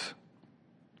 things.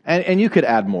 And you could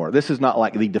add more. This is not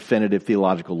like the definitive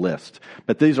theological list.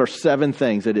 But these are 7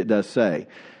 things that it does say.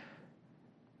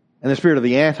 And the spirit of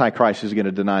the Antichrist is going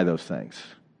to deny those things.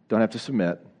 Don't have to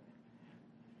submit.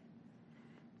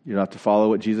 You don't have to follow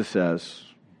what Jesus says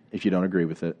if you don't agree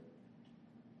with it.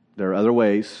 There are other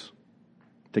ways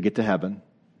to get to heaven.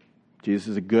 Jesus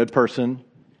is a good person,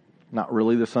 not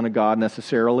really the Son of God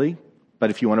necessarily. But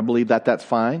if you want to believe that, that's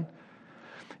fine.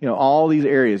 You know, all these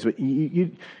areas, but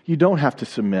you don't have to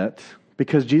submit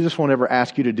because Jesus won't ever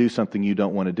ask you to do something you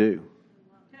don't want to do.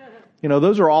 You know,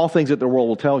 those are all things that the world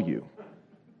will tell you.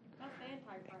 That's the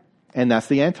Antichrist. And that's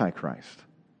the Antichrist.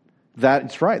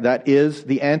 That's right. That is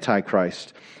the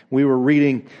Antichrist. We were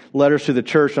reading letters to the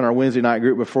church on our Wednesday night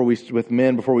group before we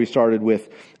started with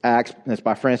Acts. It's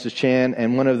by Francis Chan.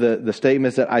 And one of the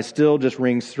statements that I still just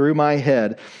rings through my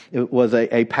head, it was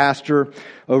a pastor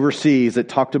overseas that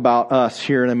talked about us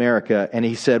here in America. And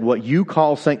he said, what you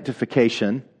call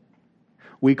sanctification,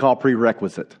 we call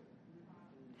prerequisite.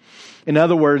 In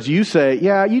other words, you say,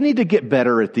 yeah, you need to get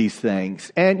better at these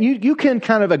things. And you can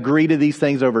kind of agree to these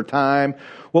things over time.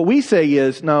 What we say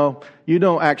is, no, you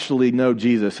don't actually know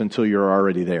Jesus until you're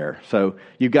already there. So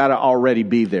you've got to already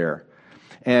be there.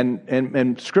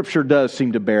 And Scripture does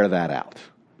seem to bear that out.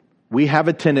 We have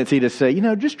a tendency to say,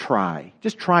 just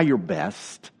try your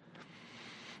best.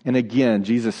 And again,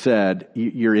 Jesus said,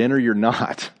 you're in or you're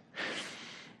not.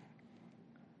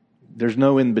 There's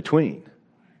no in between.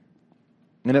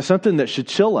 And it's something that should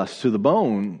chill us to the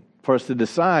bone for us to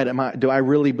decide, do I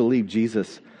really believe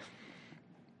Jesus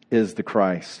is the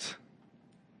Christ?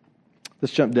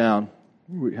 Let's jump down.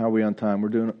 How are we on time? We're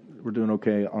doing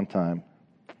okay on time.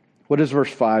 What does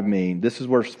verse 5 mean? This is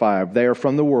verse 5. They are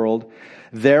from the world,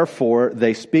 therefore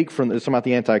they speak from, it's about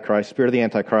the Antichrist, spirit of the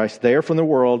Antichrist. They are from the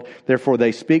world, therefore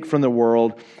they speak from the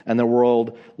world, and the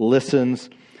world listens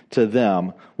to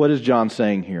them. What is John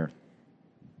saying here?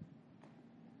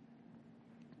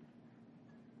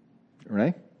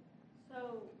 Renee?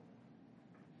 So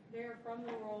they're from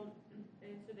the world,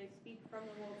 and so they speak from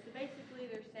the world. So basically,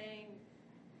 they're saying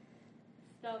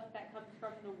stuff that comes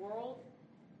from the world,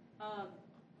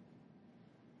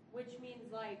 which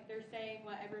means like they're saying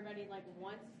what everybody like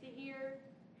wants to hear,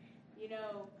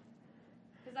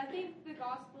 because I think the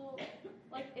gospel,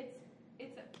 like it's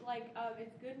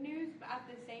good news, but at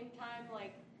the same time,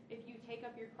 like if you take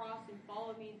up your cross and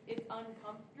follow me, it's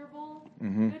uncomfortable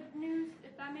good news,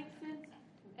 if that makes sense.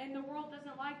 And the world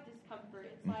doesn't like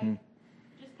discomfort. It's like,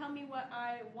 just tell me what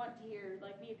I want to hear,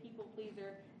 like be a people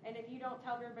pleaser. And if you don't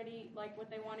tell everybody like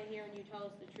what they want to hear and you tell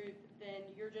us the truth, then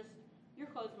you're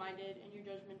closed-minded and you're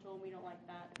judgmental, and we don't like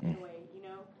that in a way,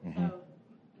 So,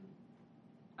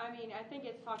 I mean, I think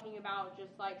it's talking about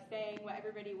just like saying what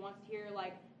everybody wants to hear.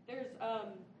 Like there's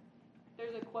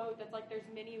a quote that's like, there's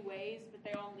many ways, but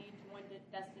they all lead to one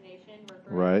destination,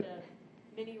 referring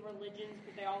to many religions,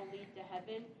 but they all lead to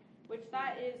heaven, which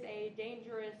that is a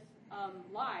dangerous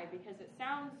lie, because it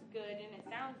sounds good and it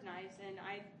sounds nice, and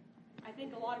I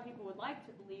think a lot of people would like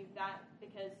to believe that,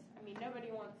 because, I mean,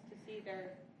 nobody wants to see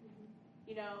their,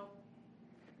 you know,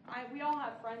 we all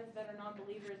have friends that are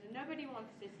non-believers, and nobody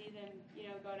wants to see them, you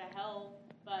know, go to hell,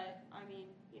 but, I mean,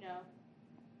 you know,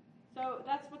 so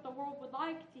that's what the world would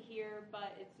like to hear,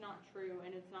 but it's not true,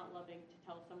 and it's not loving to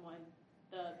tell someone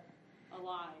a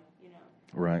lie, you know.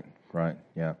 Right,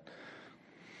 yeah.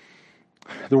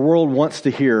 The world wants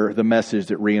to hear the message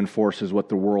that reinforces what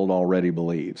the world already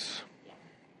believes. Yeah.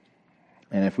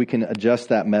 And if we can adjust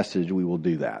that message, we will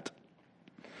do that.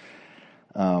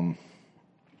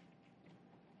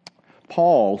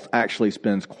 Paul actually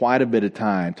spends quite a bit of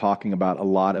time talking about a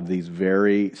lot of these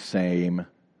very same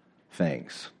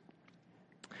things.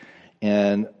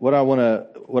 And I want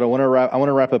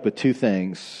to wrap up with two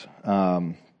things.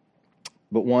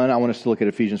 But one, I want us to look at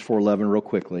Ephesians 4:11 real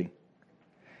quickly.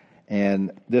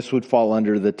 And this would fall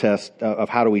under the test of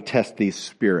how do we test these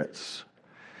spirits.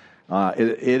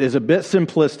 It is a bit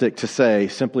simplistic to say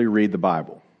simply read the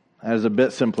Bible. That is a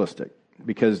bit simplistic,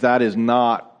 because that is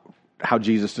not how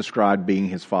Jesus described being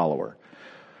his follower.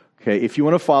 Okay, if you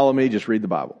want to follow me, just read the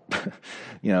Bible.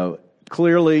 You know,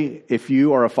 clearly, if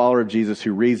you are a follower of Jesus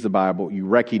who reads the Bible, you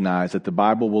recognize that the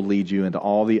Bible will lead you into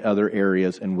all the other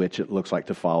areas in which it looks like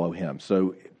to follow him.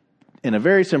 So in a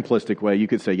very simplistic way, you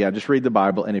could say, yeah, just read the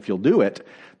Bible, and if you'll do it,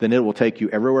 then it will take you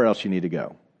everywhere else you need to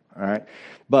go. All right?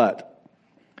 But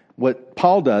what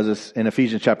Paul does is, in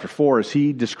Ephesians chapter 4, is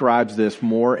he describes this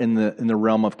more in the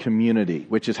realm of community,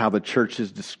 which is how the church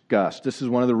is discussed. This is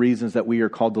one of the reasons that we are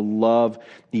called to love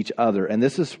each other. And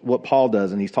this is what Paul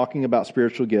does, and he's talking about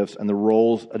spiritual gifts and the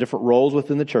roles, different roles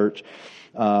within the church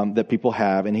that people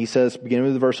have. And he says,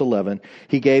 beginning with verse 11,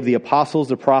 he gave the apostles,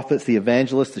 the prophets, the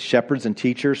evangelists, the shepherds, and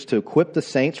teachers to equip the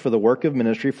saints for the work of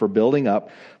ministry, for building up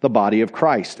the body of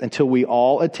Christ, until we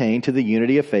all attain to the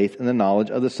unity of faith and the knowledge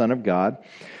of the Son of God,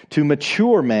 to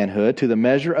mature manhood, to the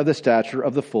measure of the stature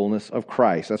of the fullness of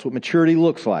Christ. That's what maturity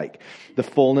looks like, the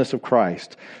fullness of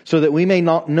Christ. So that we may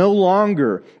no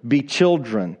longer be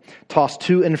children, tossed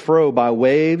to and fro by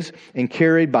waves and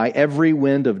carried by every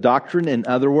wind of doctrine. In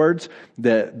other words,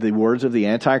 the words of the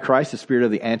Antichrist, the spirit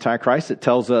of the Antichrist, that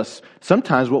tells us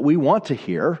sometimes what we want to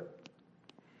hear,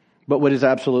 but what is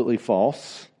absolutely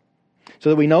false. So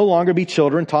that we no longer be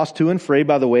children, tossed to and fro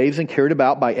by the waves and carried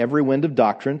about by every wind of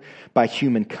doctrine, by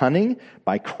human cunning,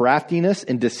 by craftiness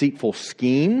and deceitful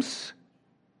schemes.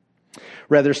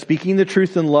 Rather, speaking the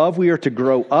truth in love, we are to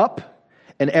grow up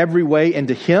in every way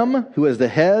into Him who is the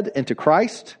head, into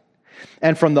Christ,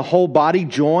 and from the whole body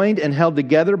joined and held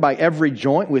together by every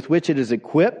joint with which it is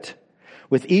equipped,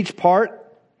 with each part,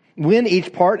 when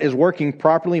each part is working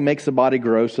properly, makes the body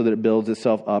grow so that it builds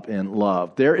itself up in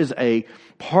love. There is a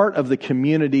part of the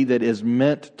community that is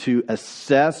meant to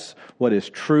assess what is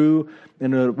true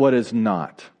and what is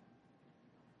not.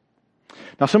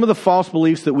 Now, some of the false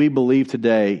beliefs that we believe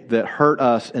today that hurt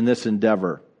us in this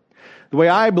endeavor, the way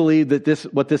I believe that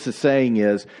what this is saying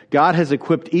is, God has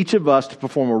equipped each of us to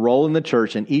perform a role in the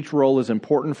church, and each role is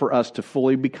important for us to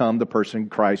fully become the person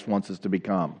Christ wants us to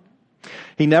become.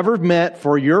 He never meant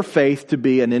for your faith to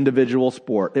be an individual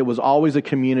sport. It was always a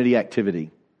community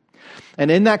activity.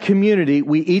 And in that community,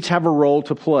 we each have a role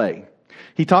to play.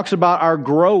 He talks about our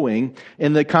growing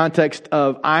in the context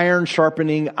of iron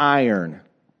sharpening iron.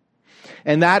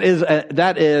 And that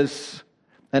is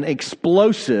an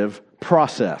explosive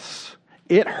process.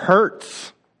 It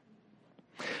hurts.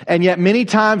 And yet many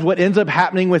times what ends up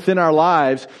happening within our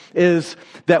lives is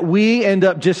that we end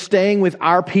up just staying with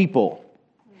our people.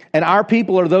 And our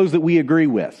people are those that we agree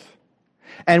with.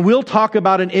 And we'll talk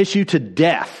about an issue to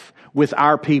death with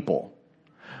our people.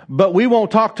 But we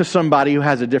won't talk to somebody who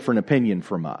has a different opinion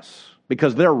from us,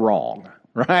 because they're wrong,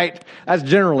 right? That's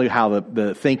generally how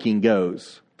the thinking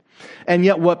goes. And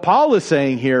yet what Paul is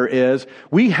saying here is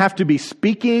we have to be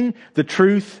speaking the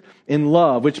truth in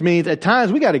love, which means at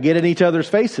times we got to get in each other's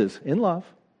faces in love.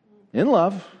 In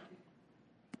love.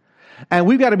 And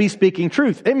we've got to be speaking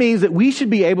truth. It means that we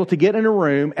should be able to get in a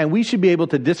room and we should be able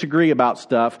to disagree about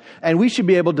stuff, and we should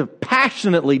be able to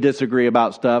passionately disagree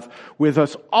about stuff, with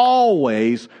us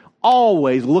always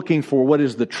looking for what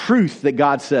is the truth that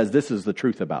God says this is the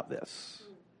truth about this.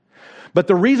 But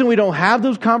the reason we don't have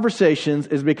those conversations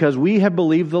is because we have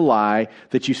believed the lie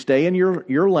that you stay in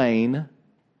your lane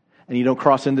and you don't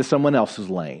cross into someone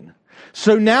else's lane.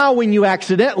 So now when you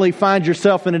accidentally find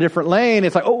yourself in a different lane,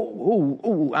 it's like,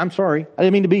 oh, I'm sorry. I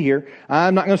didn't mean to be here.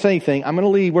 I'm not going to say anything. I'm going to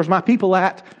leave. Where's my people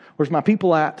at? And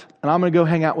I'm going to go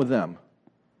hang out with them.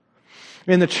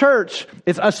 In the church,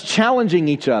 it's us challenging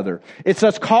each other. It's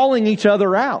us calling each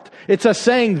other out. It's us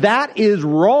saying that is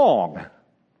wrong.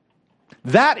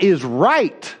 That is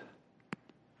right.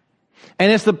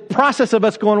 And it's the process of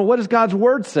us going, well, what does God's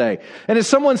Word say? And it's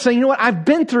someone saying, you know what, I've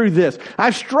been through this.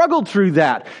 I've struggled through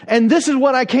that. And this is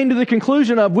what I came to the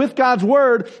conclusion of with God's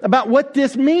Word about what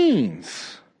this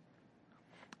means.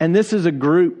 And this is a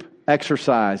group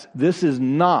exercise. This is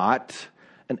not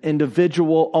an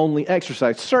individual-only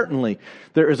exercise. Certainly,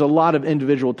 there is a lot of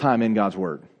individual time in God's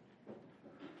Word.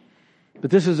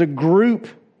 But this is a group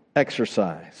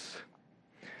exercise.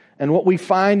 And what we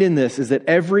find in this is that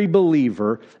every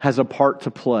believer has a part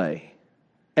to play.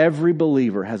 Every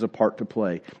believer has a part to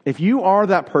play. If you are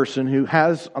that person who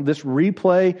has this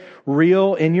replay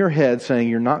reel in your head saying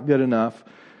you're not good enough,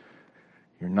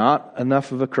 you're not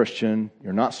enough of a Christian,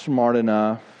 you're not smart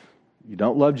enough, you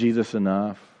don't love Jesus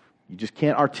enough, you just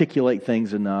can't articulate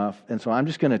things enough, and so I'm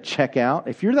just going to check out.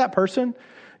 If you're that person,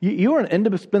 you are an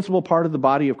indispensable part of the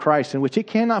body of Christ in which it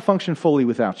cannot function fully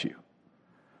without you.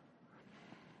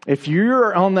 If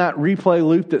you're on that replay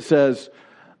loop that says,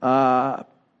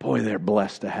 boy, they're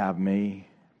blessed to have me.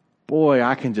 Boy,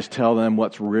 I can just tell them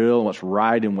what's real, what's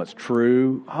right, and what's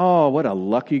true. Oh, what a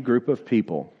lucky group of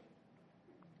people.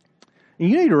 And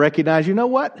you need to recognize, you know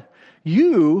what?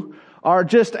 You are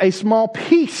just a small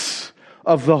piece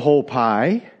of the whole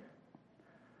pie.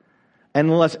 And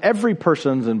unless every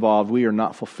person's involved, we are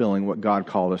not fulfilling what God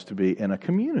called us to be in a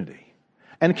community.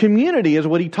 And community is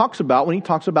what he talks about when he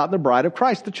talks about the bride of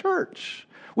Christ, the church.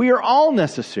 We are all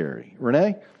necessary.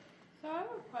 Renee? So I have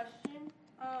a question.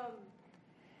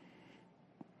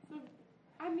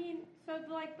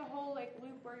 So like the whole like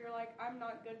loop where you're like, I'm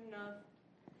not good enough.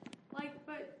 Like,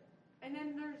 but, and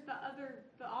then there's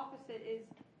the opposite is,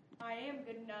 I am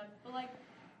good enough. But like,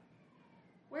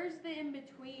 where's the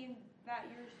in-between that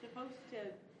you're supposed to,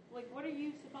 like, what are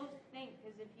you supposed to think?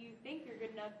 Because if you think you're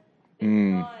good enough, then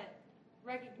you're not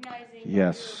recognizing that you're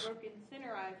a broken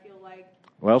sinner, I feel like.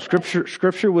 Well,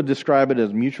 Scripture would describe it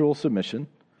as mutual submission,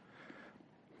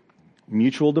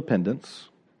 mutual dependence.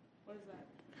 What is that?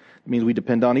 It means we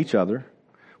depend on each other.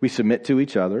 We submit to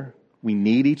each other. We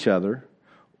need each other.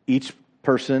 Each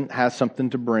person has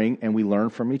something to bring, and we learn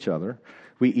from each other.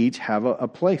 We each have a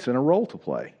place and a role to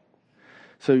play.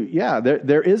 So, yeah,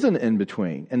 there is an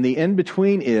in-between. And the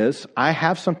in-between is, I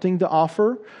have something to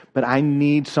offer, but I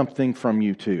need something from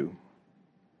you too.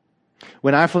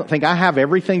 When I think I have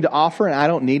everything to offer and I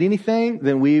don't need anything,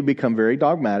 then we become very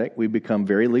dogmatic. We become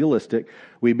very legalistic.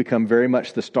 We become very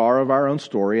much the star of our own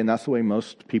story, and that's the way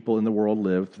most people in the world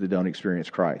live that don't experience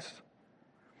Christ.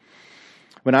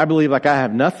 When I believe like I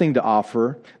have nothing to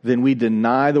offer, then we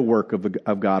deny the work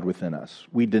of God within us.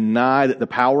 We deny that the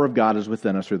power of God is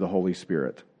within us through the Holy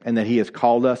Spirit, and that He has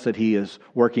called us, that He is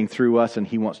working through us, and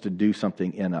He wants to do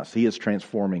something in us. He is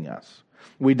transforming us.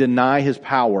 We deny His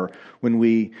power when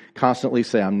we constantly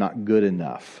say, I'm not good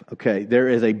enough. Okay, there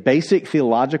is a basic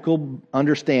theological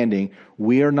understanding.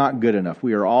 We are not good enough.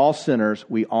 We are all sinners.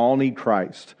 We all need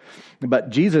Christ.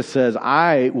 But Jesus says,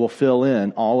 I will fill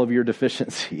in all of your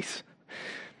deficiencies.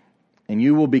 And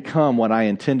you will become what I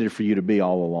intended for you to be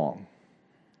all along.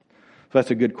 So that's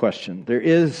a good question. There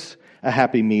is a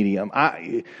happy medium.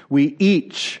 We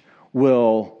each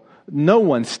will, no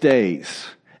one stays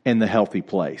in the healthy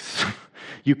place.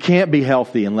 You can't be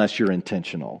healthy unless you're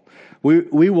intentional.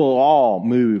 We will all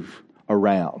move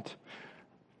around.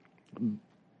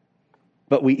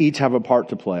 But we each have a part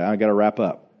to play. I got to wrap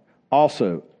up.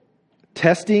 Also,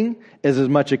 testing is as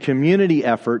much a community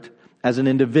effort as an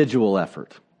individual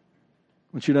effort.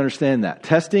 I want you to understand that.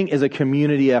 Testing is a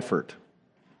community effort.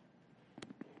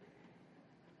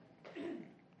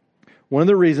 One of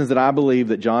the reasons that I believe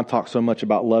that John talks so much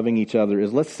about loving each other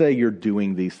is, let's say you're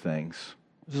doing these things.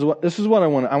 This is what I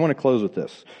want to close with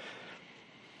this.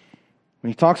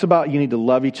 When he talks about you need to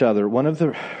love each other, one of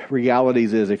the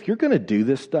realities is if you're going to do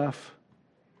this stuff,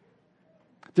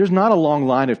 there's not a long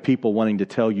line of people wanting to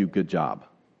tell you good job.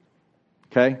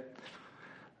 Okay?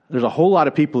 There's a whole lot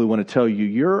of people who want to tell you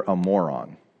you're a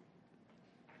moron.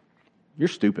 You're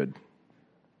stupid.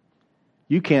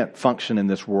 You can't function in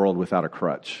this world without a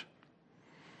crutch.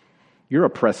 You're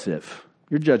oppressive.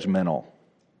 You're judgmental.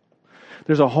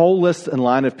 There's a whole list and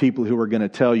line of people who are going to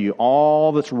tell you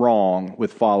all that's wrong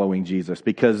with following Jesus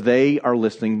because they are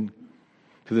listening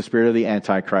to the spirit of the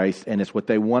Antichrist, and it's what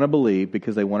they want to believe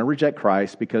because they want to reject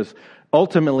Christ, because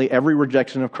ultimately every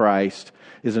rejection of Christ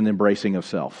is an embracing of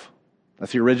self.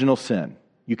 That's the original sin.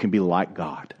 You can be like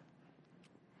God.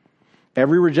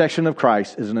 Every rejection of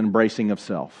Christ is an embracing of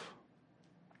self.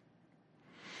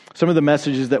 Some of the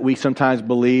messages that we sometimes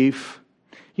believe,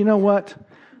 you know what?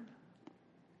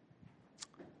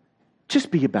 just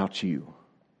be about you.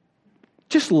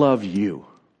 Just love you.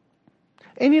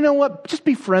 And you know what? Just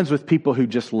be friends with people who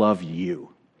just love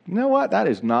you. You know what? That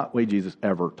is not the way Jesus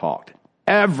ever talked.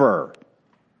 Ever.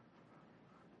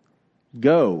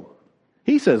 Go.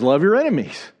 He says, love your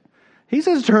enemies. He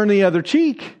says, turn the other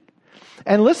cheek.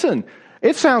 And listen,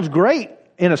 it sounds great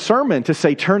in a sermon to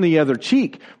say, turn the other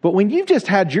cheek. But when you've just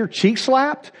had your cheek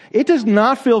slapped, it does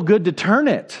not feel good to turn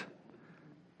it.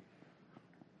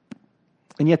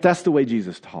 And yet that's the way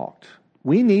Jesus talked.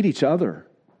 We need each other.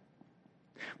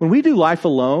 When we do life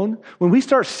alone, when we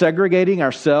start segregating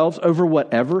ourselves over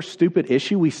whatever stupid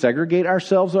issue we segregate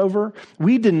ourselves over,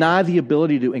 we deny the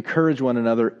ability to encourage one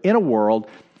another in a world,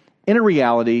 in a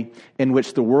reality in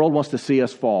which the world wants to see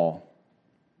us fall.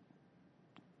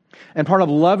 And part of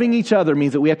loving each other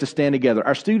means that we have to stand together.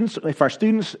 If our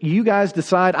students, you guys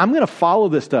decide, I'm going to follow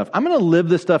this stuff. I'm going to live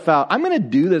this stuff out. I'm going to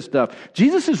do this stuff.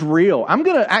 Jesus is real.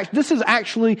 This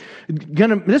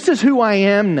is who I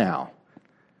am now.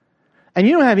 And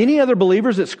you don't have any other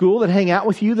believers at school that hang out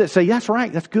with you that say, that's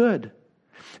right, that's good.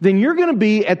 Then you're going to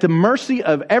be at the mercy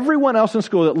of everyone else in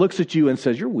school that looks at you and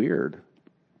says, you're weird.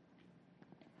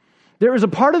 There is a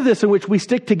part of this in which we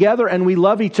stick together and we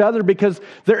love each other because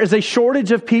there is a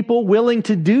shortage of people willing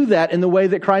to do that in the way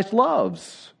that Christ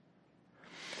loves.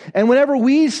 And whenever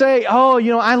we say, oh,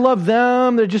 I love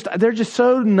them, they're just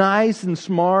so nice and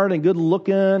smart and good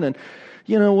looking and,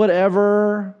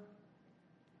 whatever.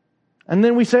 And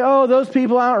then we say, oh, those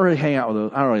people, I don't really hang out with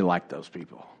those. I don't really like those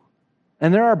people.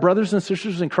 And they're our brothers and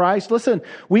sisters in Christ. Listen,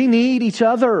 we need each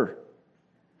other.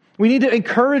 We need to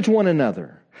encourage one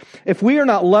another. If we are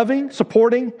not loving,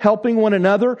 supporting, helping one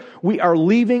another, we are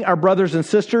leaving our brothers and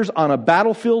sisters on a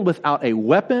battlefield without a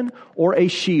weapon or a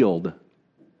shield.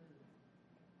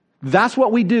 That's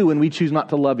what we do when we choose not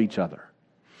to love each other.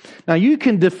 Now, you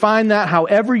can define that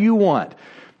however you want.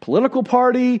 Political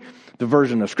party, the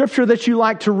version of Scripture that you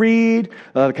like to read,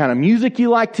 the kind of music you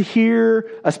like to hear,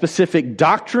 a specific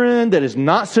doctrine that is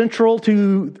not central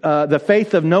to the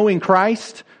faith of knowing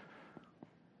Christ.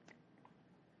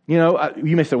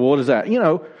 You may say, well, what is that?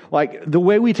 Like the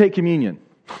way we take communion.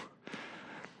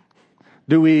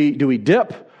 Do we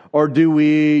dip or do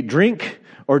we drink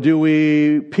or do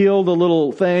we peel the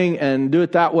little thing and do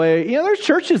it that way? There's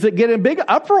churches that get in a big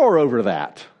uproar over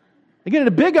that. They get in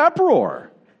a big uproar.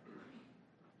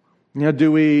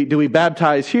 Do we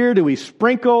baptize here? Do we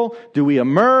sprinkle? Do we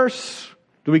immerse?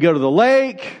 Do we go to the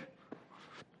lake?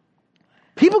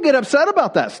 People get upset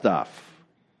about that stuff.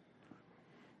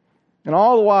 And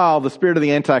all the while, the spirit of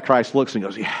the Antichrist looks and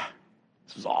goes, yeah,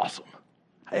 this is awesome.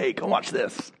 Hey, come watch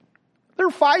this.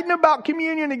 They're fighting about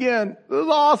communion again. This is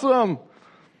awesome.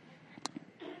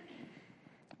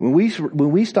 When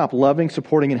we stop loving,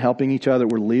 supporting, and helping each other,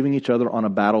 we're leaving each other on a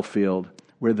battlefield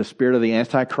where the spirit of the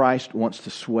Antichrist wants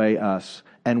to sway us,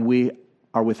 and we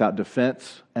are without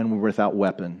defense and we're without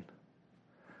weapon.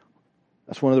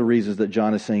 That's one of the reasons that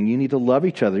John is saying you need to love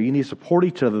each other. You need to support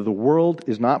each other. The world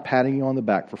is not patting you on the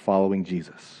back for following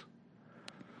Jesus.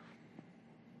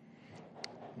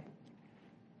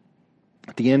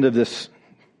 At the end of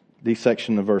these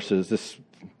section of verses, this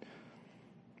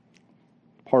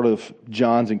part of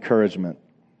John's encouragement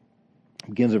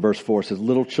begins at verse 4. It says,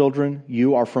 little children,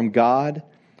 you are from God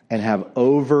and have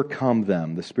overcome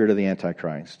them, the spirit of the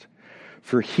Antichrist.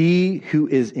 For he who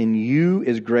is in you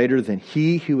is greater than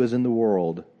he who is in the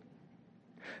world.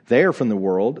 They are from the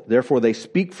world, therefore they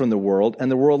speak from the world, and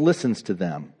the world listens to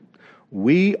them.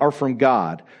 We are from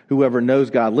God. Whoever knows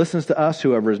God listens to us.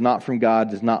 Whoever is not from God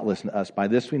does not listen to us. By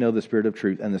this we know the spirit of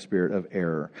truth and the spirit of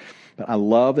error. But I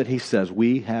love that he says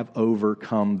we have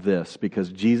overcome this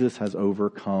because Jesus has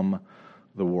overcome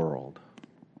the world.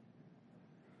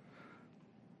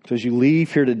 So as you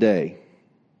leave here today,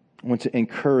 I want to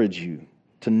encourage you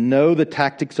to know the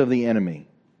tactics of the enemy,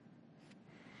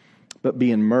 but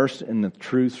be immersed in the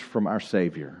truths from our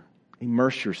Savior.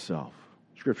 Immerse yourself.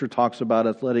 Scripture talks about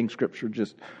us letting Scripture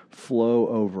just flow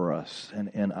over us and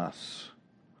in us.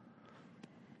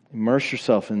 Immerse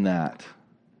yourself in that.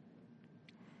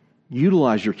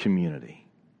 Utilize your community.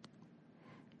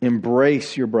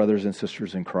 Embrace your brothers and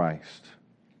sisters in Christ.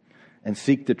 And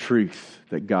seek the truth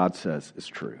that God says is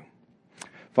true.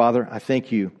 Father, I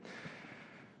thank you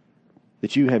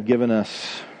that you have given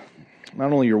us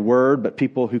not only your word, but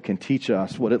people who can teach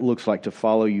us what it looks like to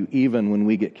follow you even when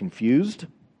we get confused,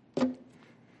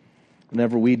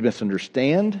 whenever we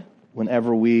misunderstand,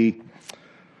 whenever we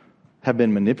have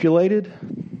been manipulated.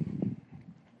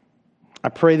 I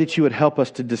pray that you would help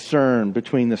us to discern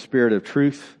between the spirit of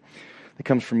truth that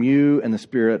comes from you and the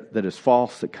spirit that is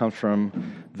false that comes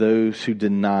from those who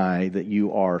deny that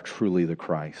you are truly the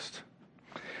Christ.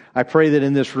 I pray that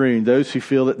in this room, those who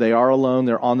feel that they are alone,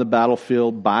 they're on the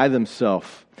battlefield by themselves,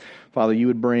 Father, you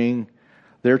would bring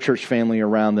their church family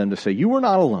around them to say, you are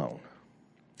not alone.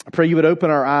 I pray you would open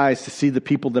our eyes to see the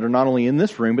people that are not only in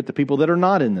this room, but the people that are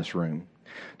not in this room,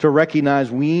 to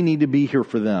recognize we need to be here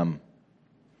for them.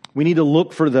 We need to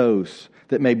look for those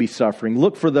that may be suffering.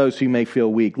 Look for those who may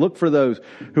feel weak. Look for those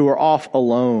who are off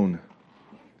alone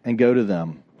and go to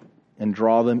them and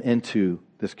draw them into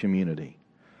this community.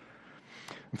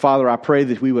 And Father, I pray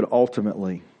that we would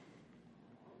ultimately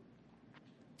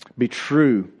be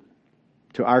true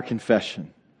to our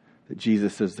confession that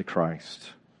Jesus is the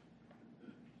Christ.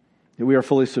 That we are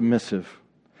fully submissive.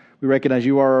 We recognize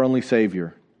you are our only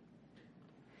Savior.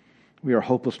 We are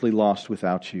hopelessly lost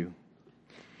without you.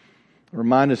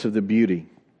 Remind us of the beauty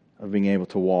of being able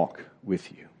to walk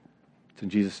with you. It's in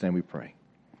Jesus' name we pray.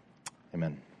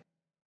 Amen.